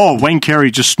say, "Oh, Wayne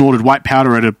Carey just snorted white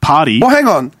powder at a party." Well, hang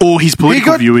on. Or his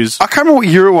political view is. I can't remember what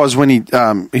year it was when he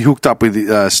hooked up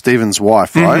with Stephen's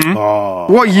wife, right?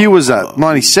 What year was that?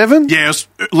 97? Yeah, it was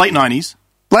late 90s.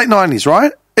 Late 90s,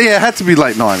 right? Yeah, it had to be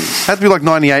late 90s. Had to be like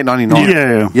 98, 99.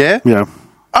 Yeah, Yeah? yeah.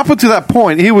 Up until that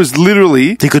point, he was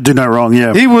literally... He could do no wrong.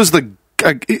 Yeah, He was an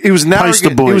Poster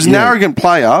arrogant, boy, he was an yeah. arrogant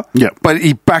player, Yeah. but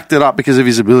he backed it up because of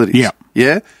his abilities. Yeah.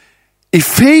 Yeah?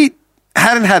 If he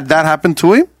hadn't had that happen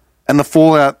to him and the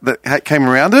fallout that came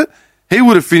around it, he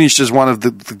would have finished as one of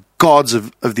the gods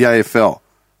of the AFL.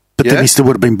 but yeah? then he still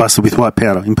would have been busted with white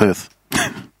powder in Perth.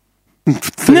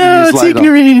 30 No, years it's later.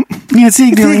 ignorant. Yeah, it's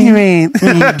ignorant.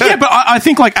 Yeah, but I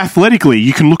think like athletically,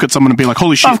 you can look at someone and be like,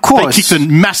 "Holy shit!" Of course. they kicked a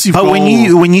massive But goal.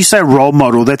 when you say role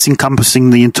model, that's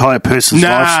encompassing the entire person's Nah,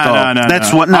 lifestyle. no,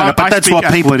 That's no. what. No, I but that's speak what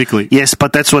people. athletically. Yes,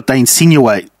 but that's what they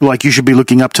insinuate. Like you should be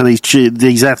looking up to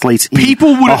these athletes. In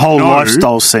People would a whole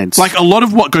lifestyle sense. Like a lot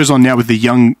of what goes on now with the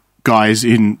young guys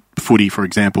in footy, for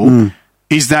example,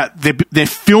 is that they're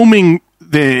filming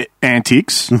their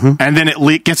antics, and then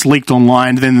it gets leaked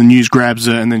online. Then the news grabs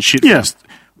it, and then shit. Yeah.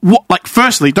 What? Like,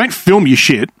 firstly, don't film your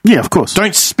shit. yeah, of course.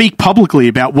 Don't speak publicly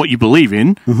about what you believe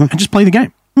in, and just play the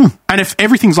game. And if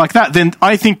everything's like that, then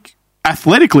I think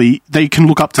athletically they can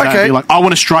look up to that and Okay. be like, I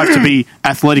want to strive to be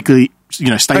athletically,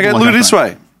 stable. Okay, like look at that it this guy.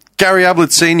 way. Gary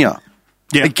Ablett Sr.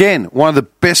 Yeah. Again, one of the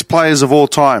best players of all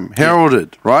time.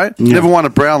 Heralded, right? Never won a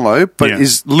Brownlow, but Yeah.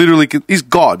 he's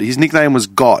God. His nickname was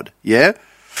God, yeah?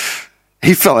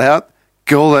 He fell out.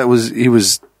 Girl that he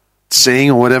was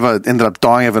seeing or whatever ended up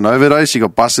dying of an overdose. He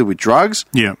got busted with drugs.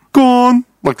 Yeah. Gone.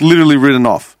 Like literally written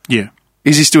off. Yeah.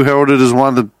 Is he still heralded as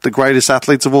one of the greatest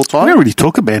athletes of all time? I don't really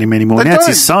talk about him anymore. They Now it's don't,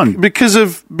 his son. because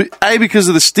of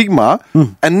the stigma,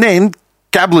 and then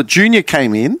Gablet Jr.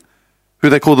 came in, who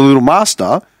they call the Little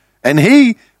Master, and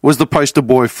he was the poster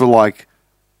boy for like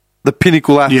the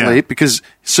pinnacle athlete Yeah. because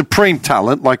supreme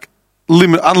talent, like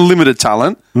unlimited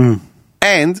talent,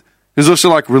 and he was also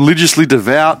like religiously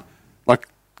devout, like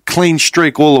clean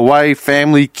streak all the way,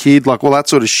 family, kid, like all that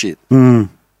sort of shit.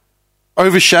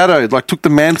 Overshadowed, like took the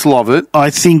mantle of it. I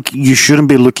think you shouldn't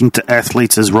be looking to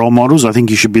athletes as role models. I think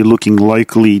you should be looking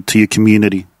locally to your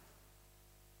community.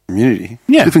 Community,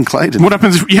 Yeah. live in Clayton. What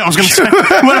happens? I was going to say,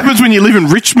 what happens when you live in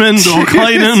Richmond or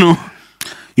Clayton? Or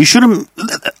You shouldn't.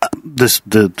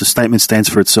 The statement stands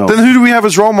for itself. Then who do we have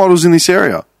as role models in this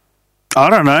area? I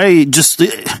don't know. Just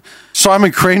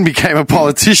Simon Crean became a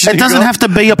politician. it doesn't have to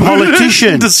be a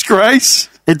politician. Disgrace.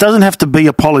 It doesn't have to be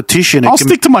a politician. It I'll can-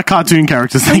 stick to my cartoon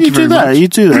characters. Thank you very do that. much. You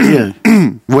do that. Yeah.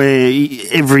 Where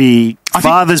every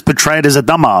father's portrayed as a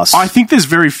dumbass. I think there's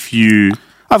very few.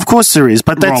 Of course there is,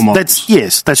 but Role models.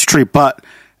 that's true. But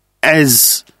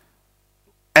as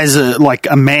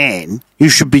a man, you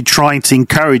should be trying to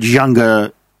encourage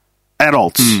younger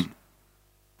adults.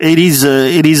 It is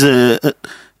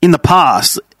in the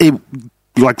past,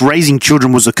 like raising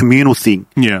children was a communal thing.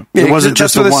 Yeah. Yeah, It wasn't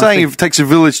that's just what a they're one saying. thing. It takes a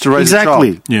village to raise Exactly.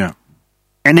 a child. Yeah.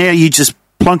 And now you just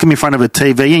plunk them in front of a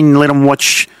TV and let them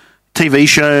watch TV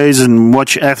shows and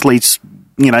watch athletes,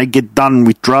 get done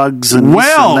with drugs and this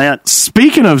Well, and that.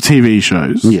 speaking of TV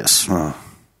shows, Yes. Here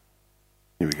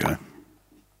we go.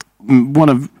 one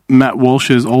of Matt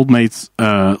Walsh's old mates'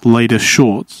 latest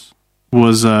shorts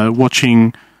was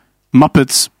watching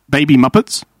Muppet Babies?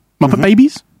 Muppet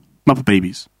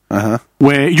Babies. Uh-huh.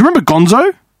 Where, you remember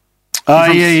Gonzo?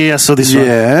 Oh, yeah. So this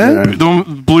Yeah. one.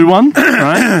 The blue one,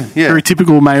 right? Yeah. Very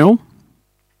typical male.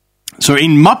 So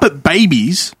in Muppet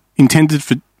Babies, intended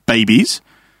for babies,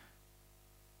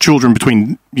 children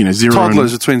between, 0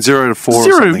 Toddlers and... between 0 to 4 or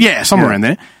Zero, something. yeah, somewhere around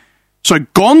there. So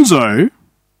Gonzo,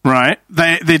 right,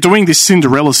 they're doing this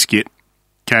Cinderella skit,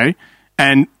 okay?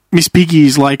 And Miss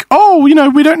Piggy's like, oh, we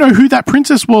don't know who that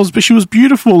princess was, but she was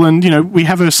beautiful and, we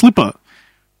have her slipper.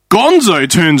 Gonzo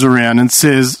turns around and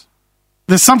says,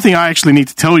 there's something I actually need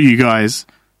to tell you guys.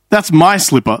 That's my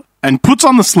slipper. And puts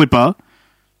on the slipper,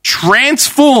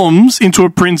 transforms into a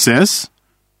princess,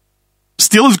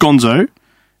 still as Gonzo,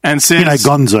 and says...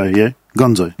 Gonzo, yeah?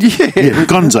 Gonzo. Yeah,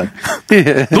 Gonzo.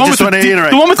 The one Just with want to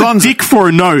iterate. the one with the Gonzo. dick for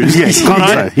a nose. Yes,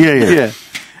 right? Gonzo. Yeah. Yeah.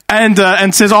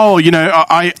 And says, oh,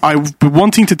 I've been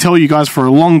wanting to tell you guys for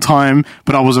a long time,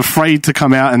 but I was afraid to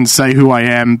come out and say who I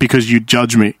am because you'd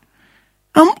judge me.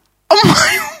 I'm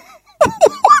like,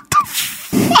 what the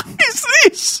fuck is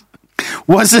this?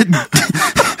 Was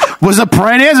it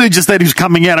pronouns or just that he was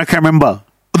coming out? I can't remember.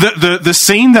 The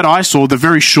scene that I saw, the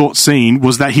very short scene,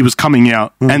 was that he was coming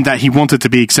out and that he wanted to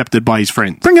be accepted by his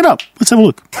friends. Bring it up. Let's have a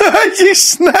look. He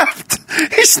snapped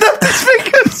his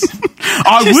fingers.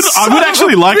 I would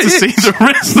actually like to see the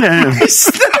rest. Yeah. He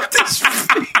snapped his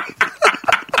fingers.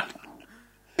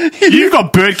 You've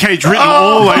got birdcage written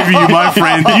all over you, my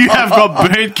friend. You have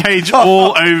got birdcage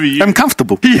all over you. I'm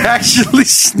comfortable. He actually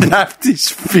snapped his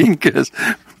fingers.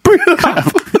 Bring it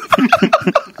up.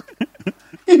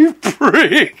 You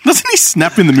prick. Doesn't he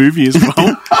snap in the movie as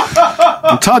well?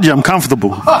 I told you I'm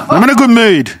comfortable. I'm in a good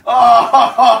mood.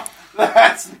 Oh,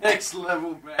 that's next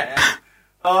level, man.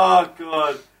 Oh,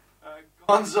 God.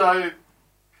 Gonzo,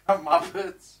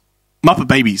 Muppets. Muppet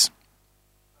Babies.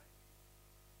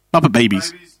 Muppet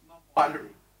Babies. Babies, non-binary.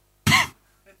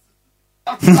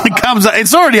 It comes up,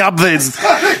 it's already up there.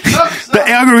 The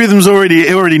algorithm's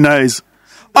already knows.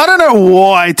 I don't know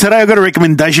why. Today I got a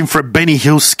recommendation for a Benny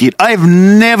Hill skit. I have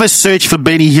never searched for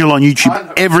Benny Hill on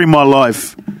YouTube ever in my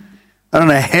life. I don't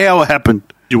know how it happened.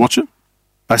 You watch it?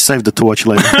 I saved it to watch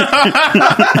later.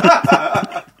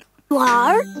 You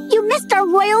are? You missed our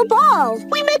royal ball.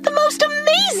 We met the most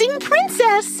amazing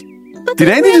princess. But Did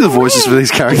Andy do the voices for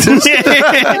these characters?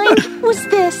 What was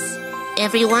this?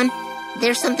 Everyone,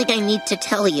 there's something I need to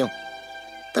tell you.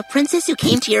 The princess who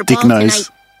came to your Dick ball knows.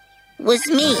 tonight was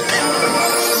me.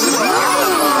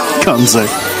 Gonzo.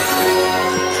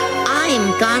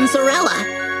 I'm Gonzarella.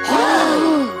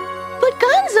 But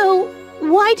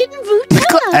Gonzo, why didn't Vu tell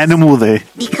Got us? animal there.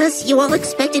 Because you all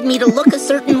expected me to look a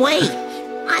certain way.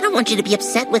 I don't want you to be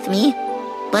upset with me,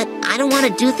 but I don't want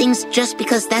to do things just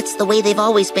because that's the way they've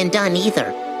always been done either.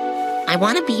 I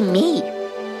want to be me.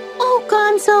 Oh,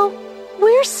 Gonzo,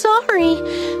 we're sorry.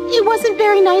 It wasn't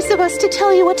very nice of us to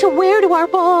tell you what to wear to our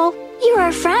ball. You're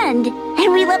our friend,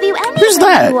 and we love you anyway. Who's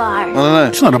that? You are. I don't know.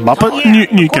 It's not a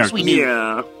Muppet. New character.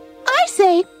 I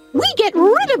say we get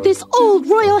rid of this old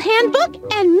royal handbook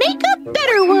and make a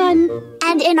better one.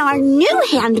 And in our new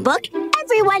handbook,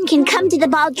 everyone can come to the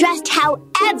ball dressed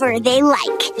however they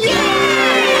like.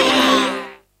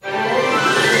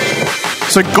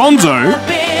 So Gonzo,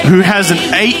 who has an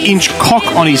 8-inch cock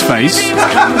on his face,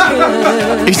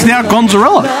 is now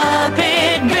Gonzarella.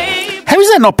 How is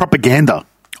that not propaganda?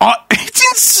 Oh, it's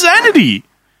insanity.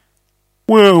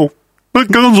 Well, that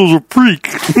Gonzo's a freak.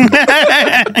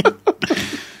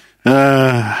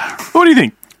 What do you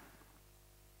think?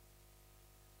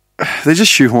 They're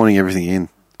just shoehorning everything in.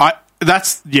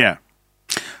 Yeah.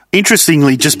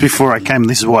 Interestingly, just before I came,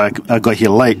 this is why I got here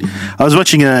late, I was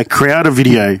watching a Crowder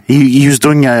video. He was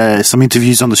doing some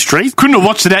interviews on the street. Couldn't have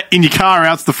watched that in your car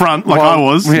out to the front like I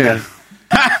was. Yeah.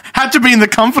 Had to be in the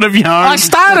comfort of your home. I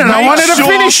started. I wanted to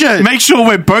finish it. Make sure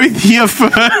we're both here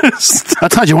first. I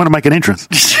told you I want to make an entrance.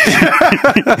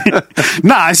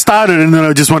 No, I started and then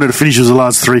I just wanted to finish. It was the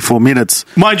last 3-4 minutes.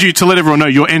 Mind you, to let everyone know,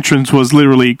 your entrance was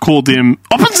literally called him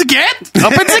Opens again?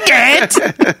 Opens again!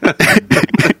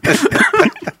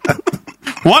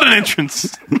 What an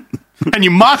entrance. And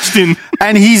you marched in.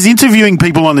 And he's interviewing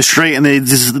people on the street and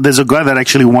there's a guy that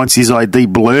actually wants his ID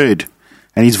blurred.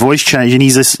 and his voice changed, and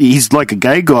he's like a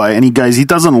gay guy, and he goes, he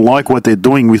doesn't like what they're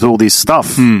doing with all this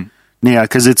stuff now,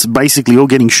 because it's basically all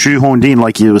getting shoehorned in,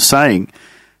 like you were saying.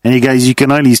 And he goes, you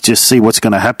can only just see what's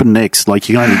going to happen next. Like,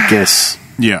 you can only guess.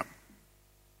 Yeah.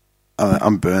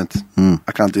 I'm burnt.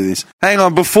 I can't do this. Hang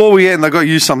on, before we end, I got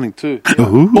you something too.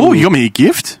 Oh, you got me a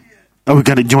gift? Oh,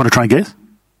 do you want to try and guess?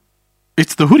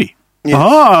 It's the hoodie. Yeah.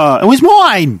 Oh, it was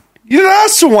mine. You didn't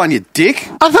ask for one, you dick.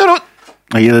 I thought.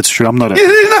 Oh, yeah, that's true. I'm not. You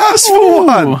didn't ask for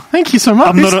one. Thank you so much.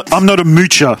 I'm not a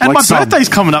moocher. And like my some. birthday's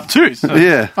coming up too. So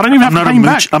Yeah. I don't even have to pay him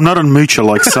back. I'm not a moocher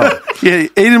like some. Yeah,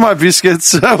 eating my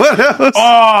biscuits. What else?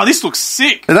 Oh, this looks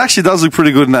sick. It actually does look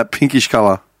pretty good in that pinkish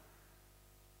colour.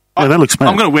 Yeah, that looks.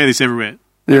 I'm going to wear this everywhere.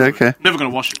 Yeah, okay. Never going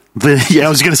to wash it. Yeah, I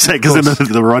was going to say, because then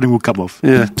the writing will come off.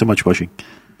 Yeah. Too much washing.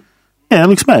 Yeah, it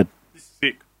looks mad. This is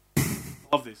sick.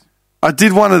 Love this. I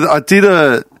did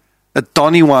a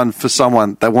Donny one for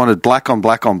someone that wanted black on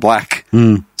black on black. So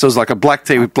it was like a black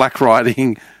tee with black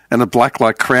writing and a black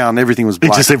like crown. Everything was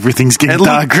black. It just everything's getting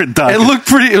darker and darker. It looked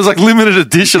pretty. It was like limited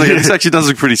edition. It actually does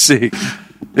look pretty sick.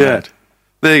 Yeah.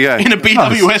 There you go. In a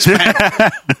BWS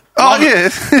bag. Oh, yeah.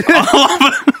 I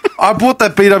love it. I bought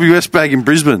that BWS bag in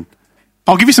Brisbane.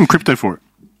 I'll give you some crypto for it.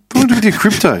 What do you do with your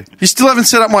crypto? You still haven't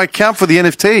set up my account for the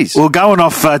NFTs. Well, going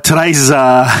off today's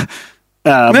market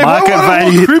why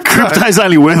value, crypto? crypto's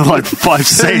only worth like 5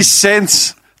 30 cents.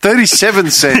 cents. 37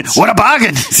 cents. What a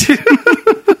bargain!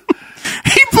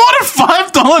 He bought a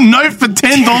 $5 note for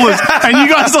 $10 and you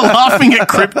guys are laughing at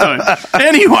crypto.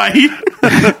 Anyway.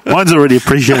 Mine's already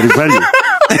appreciated value.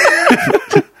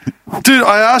 Dude,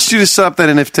 I asked you to set up that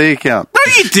NFT account. No,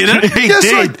 you didn't. Yes,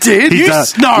 I did.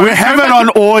 No, we have it on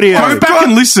audio. Go back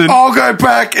and listen. I'll go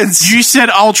back and... You said,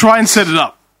 I'll try and set it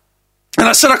up. And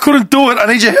I said I couldn't do it. I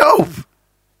need your help.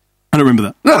 I don't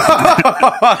remember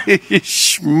that. You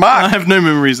schmuck. I have no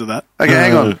memories of that. Okay,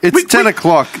 hang on. It's 10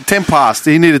 o'clock. 10 past.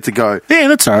 He needed to go. Yeah,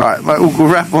 that's all All right. right, like, we'll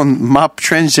wrap on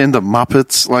transgender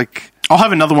Muppets. Like, I'll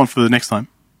have another one for the next time.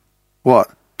 what?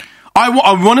 I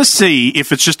want to see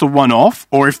if it's just a one-off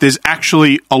or if there's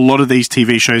actually a lot of these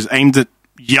TV shows aimed at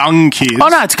young kids. Oh,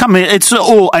 no, it's coming. It's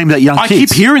all aimed at young I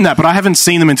kids. keep hearing that, but I haven't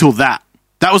seen them until that.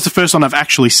 That was the first one I've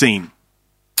actually seen.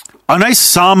 I know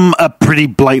some are pretty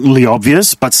blatantly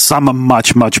obvious, but some are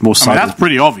much, much more I subtle. mean, that's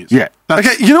pretty obvious. Yeah.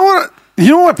 Okay, you know what? You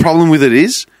know what my problem with it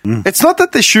is? It's not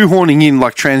that they're shoehorning in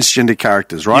like transgender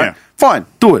characters, right? Yeah. Fine,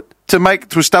 do it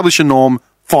to establish a norm.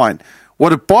 Fine.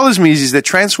 What it bothers me is they're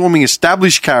transforming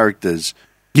established characters,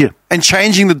 and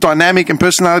changing the dynamic and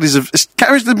personalities of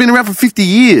characters that have been around for 50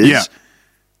 years. Yeah.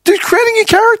 Dude, creating a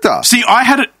character. See, I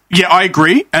had it. Yeah, I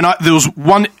agree. And there was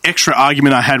one extra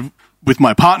argument I had with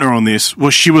my partner on this.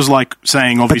 Was she was like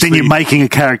saying, obviously, but then you're making a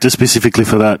character specifically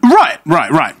for that.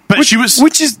 Right. But which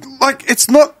is like,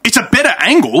 it's not. It's a better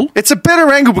angle. It's a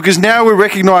better angle because now we're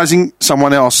recognizing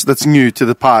someone else that's new to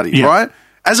the party, right?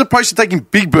 As opposed to taking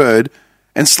Big Bird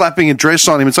and slapping a dress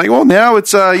on him and saying, well, now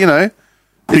it's,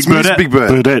 it's Birdette. Big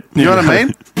Bird. Birdette. You know what I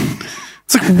mean?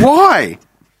 It's like, why?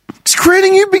 It's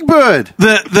creating you, Big Bird.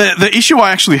 The issue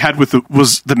I actually had with it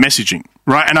was the messaging,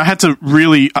 right? And I had to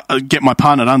really get my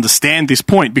partner to understand this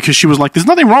point because she was like, there's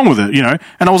nothing wrong with it, you know?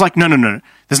 And I was like, no.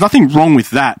 There's nothing wrong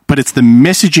with that, but it's the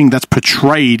messaging that's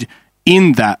portrayed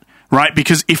in that, right?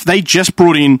 Because if they just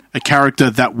brought in a character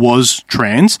that was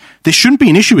trans, there shouldn't be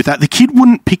an issue with that. The kid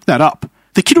wouldn't pick that up.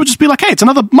 The kid would just be like, hey, it's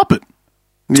another Muppet.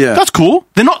 Yeah. That's cool.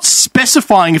 They're not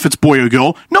specifying if it's boy or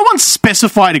girl. No one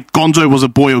specified if Gonzo was a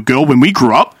boy or girl when we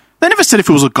grew up. They never said if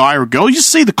it was a guy or a girl. You just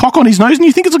see the cock on his nose and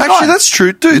you think it's a guy. Actually, that's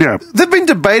true, dude. Yeah. They've been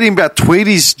debating about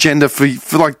Tweety's gender for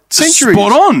like centuries.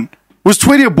 Spot on. Was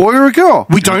Tweety a boy or a girl?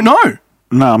 We don't know.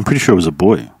 No, I'm pretty sure it was a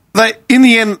boy. In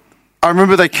the end, I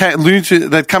remember they'd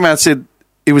come out and said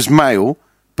it was male,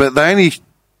 but they only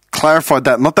clarified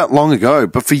that not that long ago.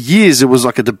 But for years, it was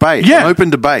like a debate, an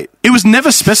open debate. It was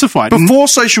never specified. Before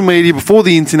social media, before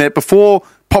the internet, before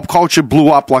pop culture blew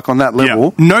up like on that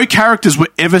level. Yeah. No characters were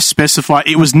ever specified.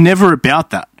 It was never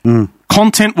about that.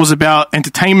 Content was about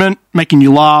entertainment, making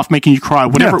you laugh, making you cry,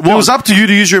 whatever it was. It was up to you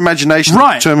to use your imagination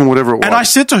to determine whatever it was. And I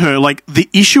said to her, like, the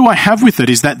issue I have with it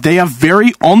is that they are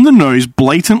very on the nose,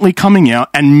 blatantly coming out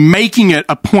and making it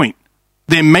a point.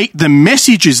 The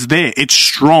message is there. It's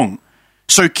strong.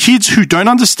 So kids who don't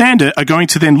understand it are going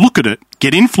to then look at it,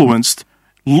 get influenced.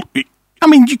 I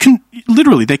mean, you can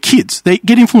literally, they're kids. They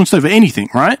get influenced over anything,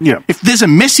 right? Yeah. If there's a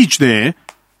message there,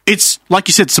 it's, like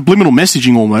you said, subliminal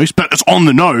messaging almost, but it's on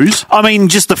the nose. I mean,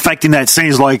 just the fact in that scene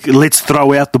is like, let's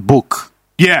throw out the book.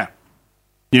 Yeah.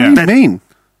 What do you mean?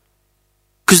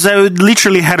 Because they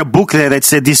literally had a book there that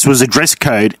said this was a dress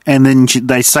code, and then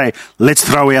they say, let's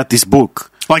throw out this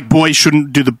book. Like boys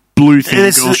shouldn't do the blue thing.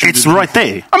 It's girls shouldn't do the right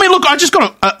there. I mean, look, I just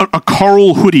got a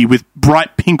coral hoodie with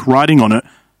bright pink writing on it.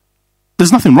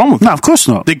 There's nothing wrong with it. No, of course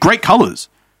not. They're great colours.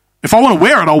 If I want to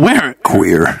wear it, I'll wear it.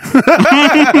 Queer.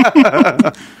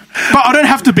 But I don't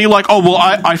have to be like, oh, well,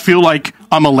 I feel like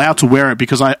I'm allowed to wear it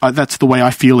because I that's the way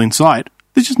I feel inside.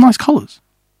 They're just nice colours.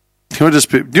 Do you want to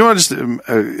just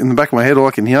in the back of my head, all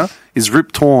I can hear is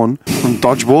Rip Torn from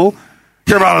Dodgeball.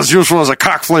 You're about as useful as a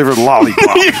cock-flavoured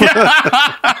lollipop.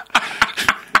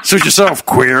 Suit yourself,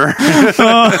 queer.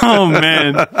 Oh,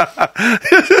 man.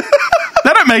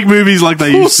 They don't make movies like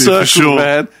they used to, for sure.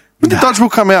 Man. When did Dodgeball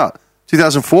come out?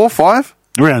 2004, 5?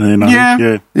 Around there, no.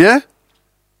 Yeah. Yeah?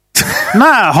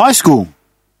 Nah, high school.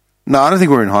 No, I don't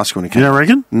think we were in high school when it came You don't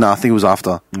reckon? No, I think it was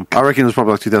after. Okay. I reckon it was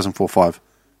probably like 2004, 5. It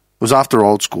was after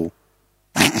Old School.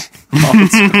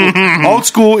 Old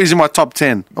School is in my top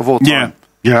 10 of all time.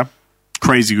 Yeah.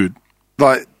 Crazy good.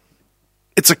 Like,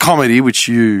 it's a comedy, which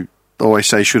you always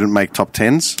say shouldn't make top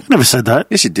 10s. Never said that.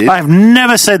 Yes, you did. I've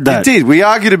never said that. You did. We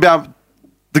argued about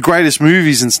the greatest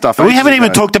movies and stuff. We haven't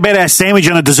even talked about our sandwich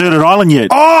on a deserted island yet.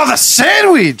 Oh, the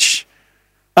sandwich!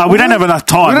 We don't have enough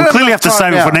time. We clearly have to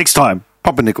save it for next time.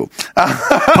 Pumpernickel. No,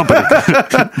 how did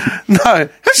you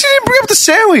didn't bring up the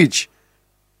sandwich?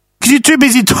 Because you're too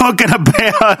busy talking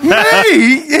about me.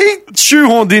 He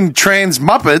shoehorned in trans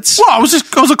Muppets. Well, I was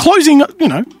a closing,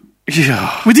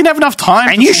 Yeah. We didn't have enough time.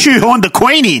 And you shoehorned the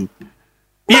Queen in.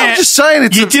 No, I'm just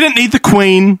saying you didn't need the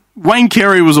Queen. Wayne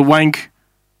Carey was a wank.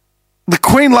 The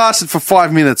Queen lasted for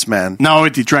 5 minutes, man. No,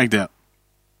 it dragged out.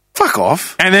 Fuck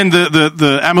off. And then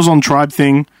the Amazon tribe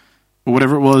thing, or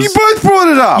whatever it was. You both brought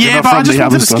it up. Yeah, but I just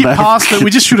wanted to skip past it.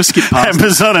 We just should have skipped past it.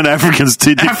 Amazon and African's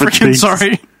two different things.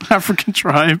 African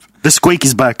tribe. The squeak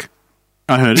is back.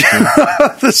 I heard it.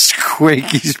 The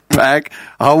squeak is back.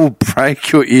 I will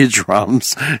break your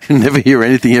eardrums and never hear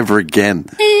anything ever again.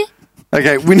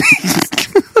 Okay, we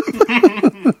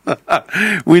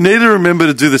need to remember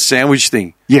to do the sandwich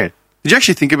thing. Yeah. Did you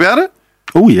actually think about it?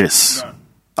 Oh, yes. No.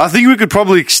 I think we could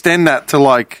probably extend that to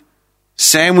like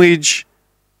sandwich,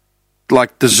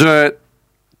 like dessert,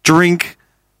 drink,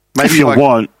 maybe if you like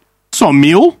want. So a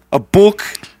meal, a book,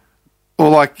 or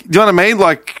like, do you know what I mean?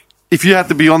 Like if you had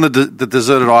to be on the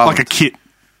deserted island, like a kit.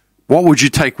 What would you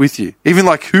take with you? Even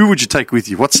like who would you take with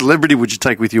you? What celebrity would you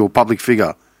take with you or public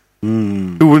figure?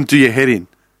 Who wouldn't do your head in?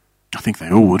 I think they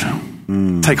all would.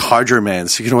 Take Hydro Man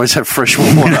so you can always have fresh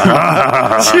water. Do you know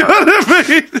what I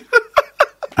mean?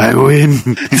 I win.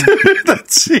 Dude,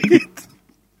 that's it.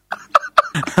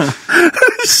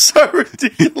 It's so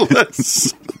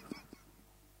ridiculous.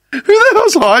 Who the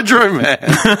hell's Hydro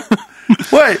Man?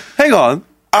 Wait, hang on.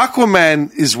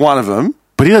 Aquaman is one of them.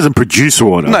 But he doesn't produce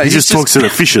water. No, he just talks to the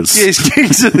fishes. Yeah,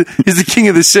 he's the king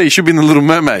of the sea. He should be in The Little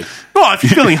Mermaid. Oh, if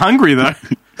you're feeling hungry, though.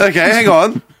 Okay, hang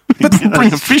on.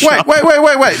 Bring a fish up.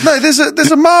 Wait. No,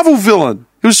 there's a Marvel villain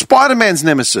who's Spider-Man's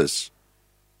nemesis.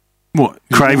 What?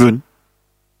 Craven.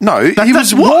 No, he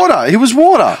was what? water. He was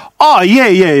water. Oh,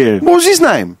 yeah. What was his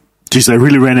name? Jeez, they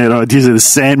really ran out of ideas of the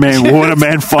Sandman,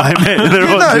 Waterman, Fireman.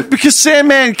 No, because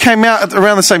Sandman came out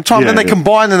around the same time. Yeah, then they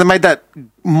combined and they made that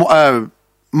muddy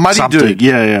Something. dude.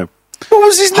 Yeah. What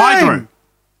was his name? Hydro.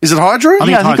 Is it Hydro?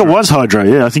 I think it was Hydro.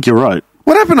 Yeah, I think you're right.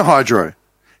 What happened to Hydro?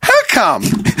 How come?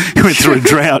 He went through a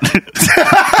drought. He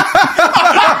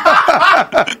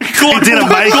didn't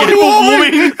make it. Global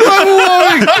warming.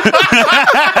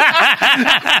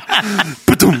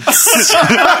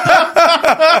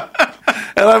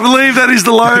 And I believe that is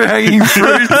the low-hanging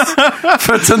fruit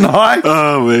for tonight.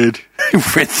 Oh, man. He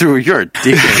went through. You're a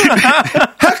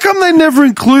dickhead. How come they never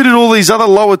included all these other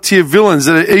lower-tier villains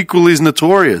that are equally as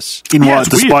notorious? In what?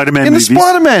 The Spider-Man In movies? the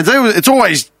Spider-Mans. It's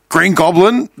always Green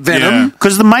Goblin, Venom.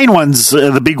 Because the main ones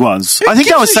are the big ones. I think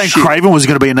they were saying Craven was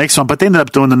going to be the next one, but they ended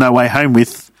up doing the No Way Home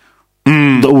with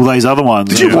all those other ones.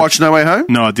 Did you watch No Way Home?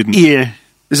 No, I didn't. Yeah.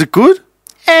 Is it good?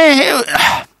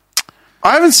 I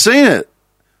haven't seen it.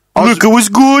 Look, it was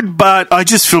good, but I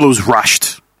just feel it was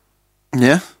rushed.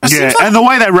 Yeah? Yeah, and the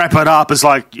way they wrap it up is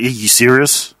like, are you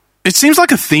serious? It seems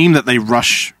like a theme that they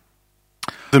rush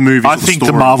the movies. I think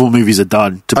the Marvel movies are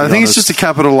done, to be honest. It's just to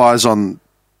capitalize on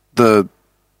the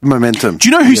momentum. Do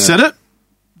you know who said it?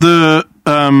 The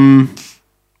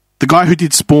guy who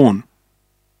did Spawn.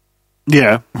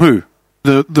 Yeah. Who?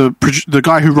 The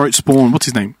guy who wrote Spawn. What's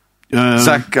his name?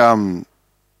 Zack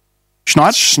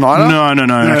Schneider? Schneider? No,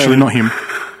 actually not him.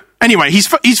 Anyway, he's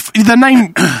the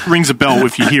name rings a bell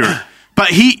if you hear it. But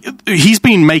he's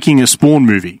been making a Spawn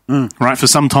movie, right, for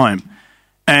some time.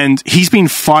 And he's been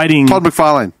fighting... Todd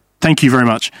McFarlane. Thank you very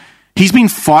much. He's been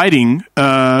fighting...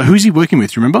 who's he working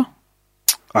with, do you remember?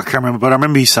 I can't remember, but I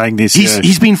remember you saying this.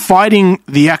 He's been fighting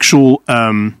the actual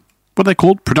what are they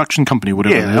called? Production company,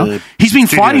 whatever Yeah, they are. He's been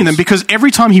fighting them because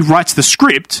every time he writes the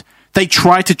script, they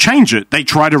try to change it. They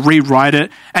try to rewrite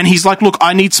it. And he's like, look,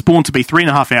 I need Spawn to be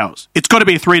 3.5 hours. It's got to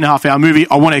be a 3.5 hour movie.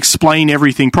 I want to explain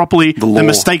everything properly. The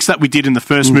mistakes that we did in the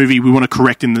first movie, we want to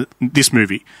correct in this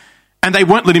movie. And they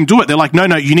won't let him do it. They're like, no,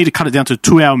 you need to cut it down to a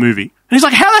 2-hour movie. And he's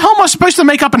like, how the hell am I supposed to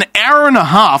make up an hour and a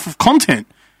half of content?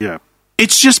 Yeah.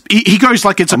 It's just, he goes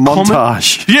like it's a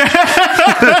montage. Yeah.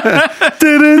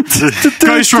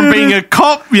 Goes from being a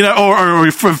cop,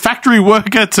 or from a factory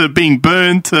worker to being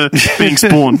burned to being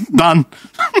Spawn. Done.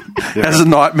 As a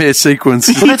nightmare sequence.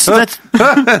 Well, that's what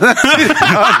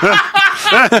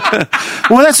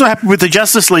happened with the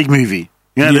Justice League movie.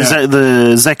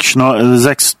 The Zack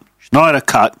Snyder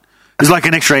cut is like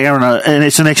an extra hour and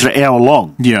it's an extra hour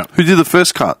long. Yeah. Who did the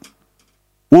first cut?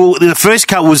 Well, the first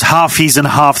cut was half his and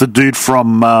half the dude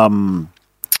from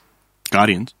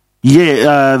Guardians.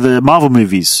 Yeah, the Marvel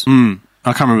movies. I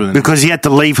can't remember the name. Because he had to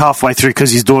leave halfway through because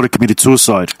his daughter committed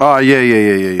suicide. Oh,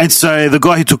 yeah. And so the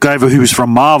guy who took over, who was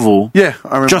from Marvel, I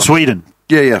remember. Joss Whedon.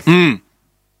 Yeah.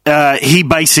 He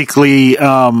basically cut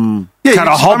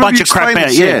a whole bunch of crap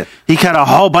out. Yeah, he cut a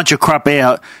whole bunch of crap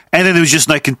out, and then there was just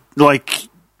no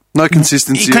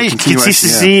consistency.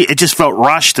 Consistency. It just felt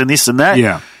rushed and this and that.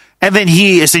 Yeah. And then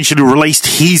he essentially released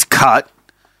his cut,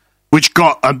 which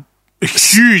got a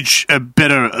huge,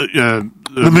 better the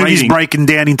movie's breaking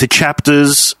down into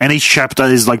chapters, and each chapter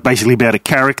is like basically about a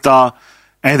character,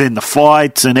 and then the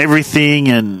fights and everything,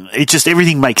 and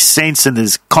everything makes sense, and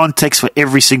there's context for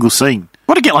every single scene.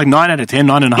 What to get like 9 out of 10,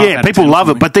 9.5. Yeah, people love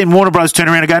it, but then Warner Bros. Turn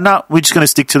around and go, no, we're just going to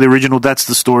stick to the original. That's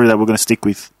the story that we're going to stick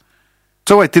with.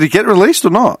 So wait, did it get released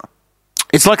or not?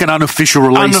 It's like an unofficial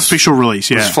release. Unofficial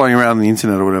release, yeah. It's floating around on the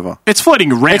internet or whatever. It's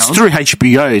floating around. It's through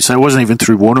HBO, so it wasn't even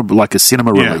through Warner, but like a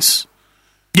cinema release.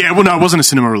 Yeah, well, no, it wasn't a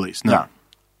cinema release, no.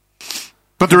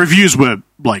 But the reviews were,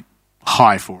 like,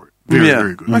 high for it.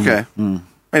 Very good. Okay.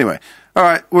 Anyway, all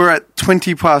right, we're at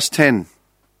 20 past 10.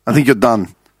 I think you're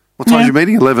done. What time's your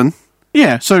meeting? 11?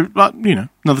 Yeah, so,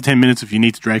 another 10 minutes if you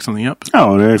need to drag something up.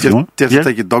 Oh, if you want. Do you have to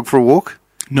take your dog for a walk?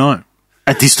 No.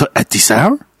 At this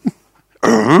hour?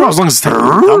 Well, as long as it's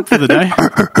done for the day.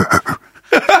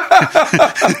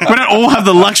 We don't all have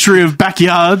the luxury of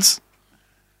backyards.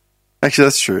 Actually,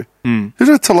 that's true. Who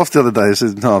did I tell off the other day? It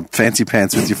says, no, fancy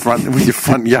pants with your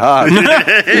front yard.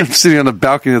 I'm sitting on a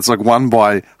balcony that's like 1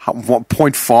 by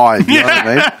 1.5. You know what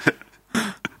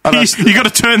I mean? You got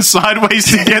to turn sideways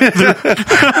to get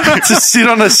to sit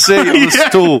on a seat on a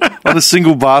stool, on a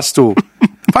single bar stool.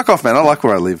 Fuck off, man. I like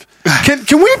where I live.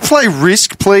 Can we play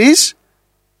Risk, please?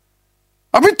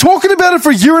 I've been talking about it for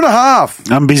a year and a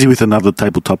half. I'm busy with another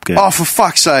tabletop game. Oh, for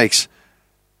fuck's sakes.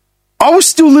 I was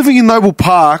still living in Noble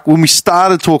Park when we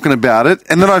started talking about it,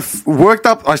 and then I worked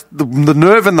up the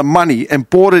nerve and the money and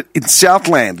bought it in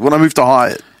Southland when I moved to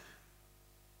Hyatt.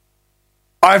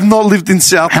 I've not lived in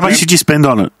Southland. How much did you spend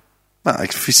on it?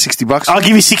 Like $60. I'll give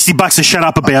you $60 to shut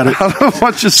up about it. I don't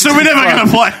want you. So we're never going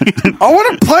to play. I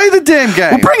want to play the damn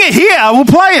game. Well, bring it here. We'll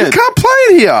play it. You can't play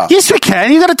it here. Yes, we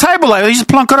can. You got a table over. You just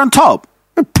plunk it on top.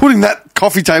 I'm putting that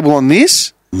coffee table on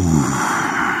this. No,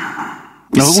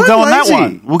 we'll go on that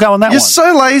one. We'll go on that one. You're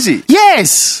so lazy.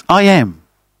 Yes, I am.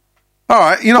 All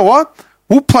right. You know what?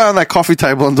 We'll play on that coffee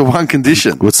table under one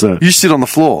condition. What's that? You sit on the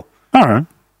floor. All right.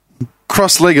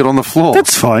 Cross-legged on the floor.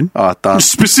 That's fine. Oh, done.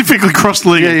 Specifically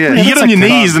cross-legged. Yeah. You get on your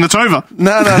knees and it's over.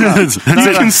 No. You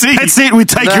can see. That's it. We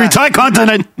take your entire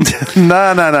continent.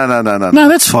 No. No,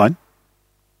 that's fine.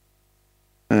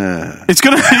 It's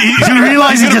gonna. He's gonna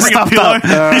realise he just stuffed up.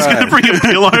 He's gonna bring a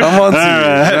pillow. I'm on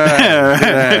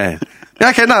to you.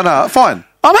 Okay, no, fine.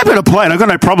 I'm happy to play it. I've got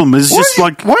no problem. It's just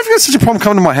why have you got such a problem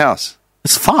coming to my house?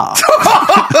 It's far.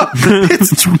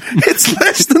 It's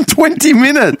less than 20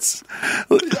 minutes.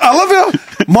 I love how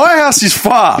my house is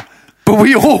far, but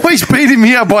we always beat him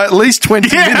here by at least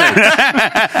 20 minutes.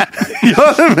 You know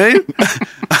what I mean?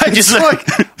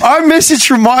 I messaged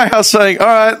from my house saying, all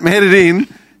right, I'm headed in.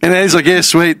 And then he's like, yeah,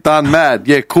 sweet, done, mad.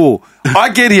 Yeah, cool. I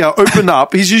get here, open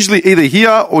up. He's usually either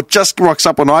here or just rocks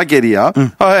up when I get here.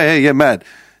 Oh, hey, yeah, mad.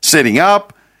 Setting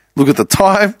up, look at the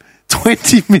time.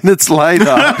 20 minutes later.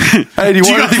 Hey, do you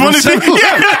want anything?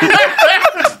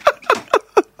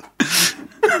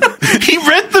 He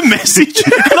read the message,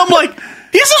 and I'm like,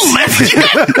 he hasn't left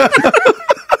yet.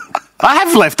 I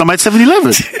have left. I'm at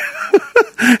 7-Eleven.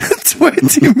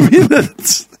 20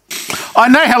 minutes. I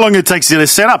know how long it takes you to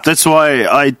set up. That's why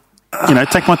I,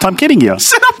 take my time getting here.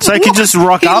 Set up so you can just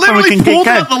rock up and we can get going. He literally pulled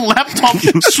out the laptop,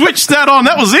 switched that on.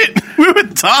 That was it. We were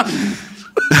done.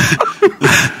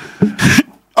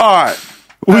 All right.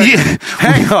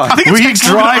 Hang on. I think it's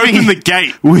driving in the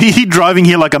gate. Were you driving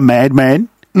here like a madman?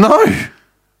 No.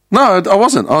 No, I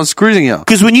wasn't. I was cruising out.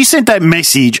 Because when you sent that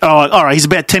message, all right, he's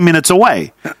about 10 minutes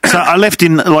away. So I left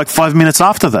in like 5 minutes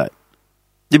after that.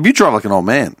 Yeah, but you drive like an old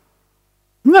man.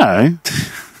 No.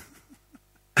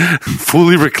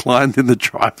 Fully reclined in the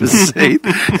driver's seat.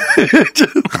 The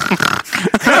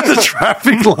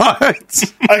traffic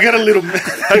lights. I got a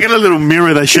little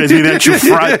mirror that shows me the actual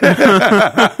front.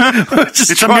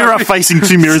 It's a mirror facing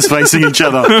two mirrors facing each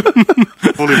other.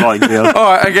 Fully lying down. All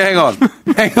right, okay,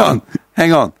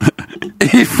 hang on.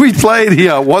 If we played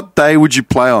here, what day would you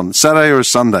play on? Saturday or a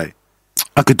Sunday?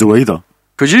 I could do either.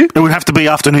 Could you? It would have to be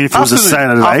afternoon if it was a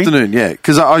Saturday. Afternoon, yeah,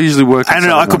 because I usually work on And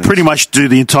Saturday I could pretty much do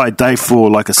the entire day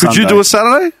for like a Sunday. Could you do a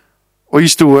Saturday? Or are you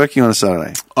still working on a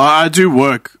Saturday? I do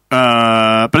work,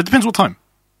 but it depends what time.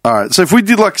 All right, so if we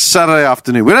did like Saturday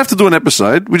afternoon, we don't have to do an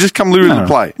episode. We just come literally to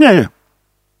play. Yeah.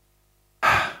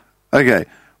 Okay.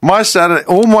 My Saturday,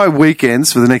 all my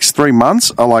weekends for the next 3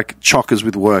 months are like chockers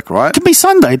with work, right? It can be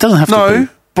Sunday. It doesn't have to be. No,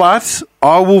 but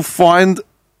I will find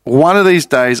one of these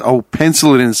days, I will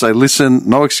pencil it in and say, listen,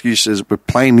 no excuses. We're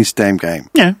playing this damn game.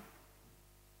 Yeah.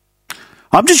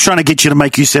 I'm just trying to get you to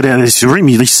make use out of this room.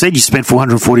 You said you spent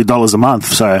 $440 a month,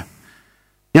 so you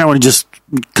don't want to just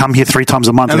come here 3 times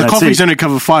a month. And the that's coffee's it. only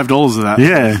cover $5 of that.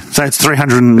 Yeah, so it's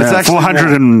 300. It's actually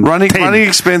 410. running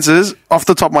expenses, off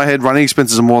the top of my head, running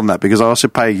expenses are more than that because I also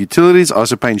pay utilities, I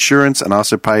also pay insurance, and I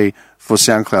also pay for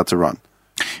SoundCloud to run.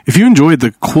 If you enjoyed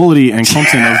the quality and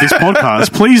content of this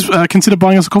podcast, please consider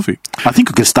buying us a coffee. I think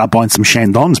we could start buying some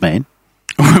Shandons, man.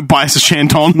 Buy us a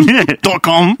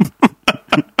Shandon.com.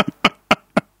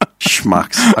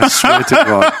 Schmucks. I swear to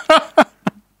God.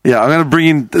 Yeah, I'm going to bring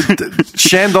in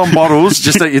Shandon bottles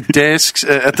just at your desks,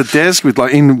 at the desk with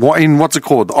like in what's it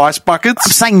called? Ice buckets?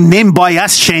 I'm saying them buy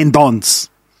us Shandons.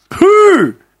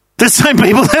 Who? The same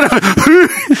people that are,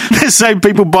 the same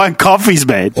people buying coffees,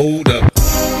 man. Hold up.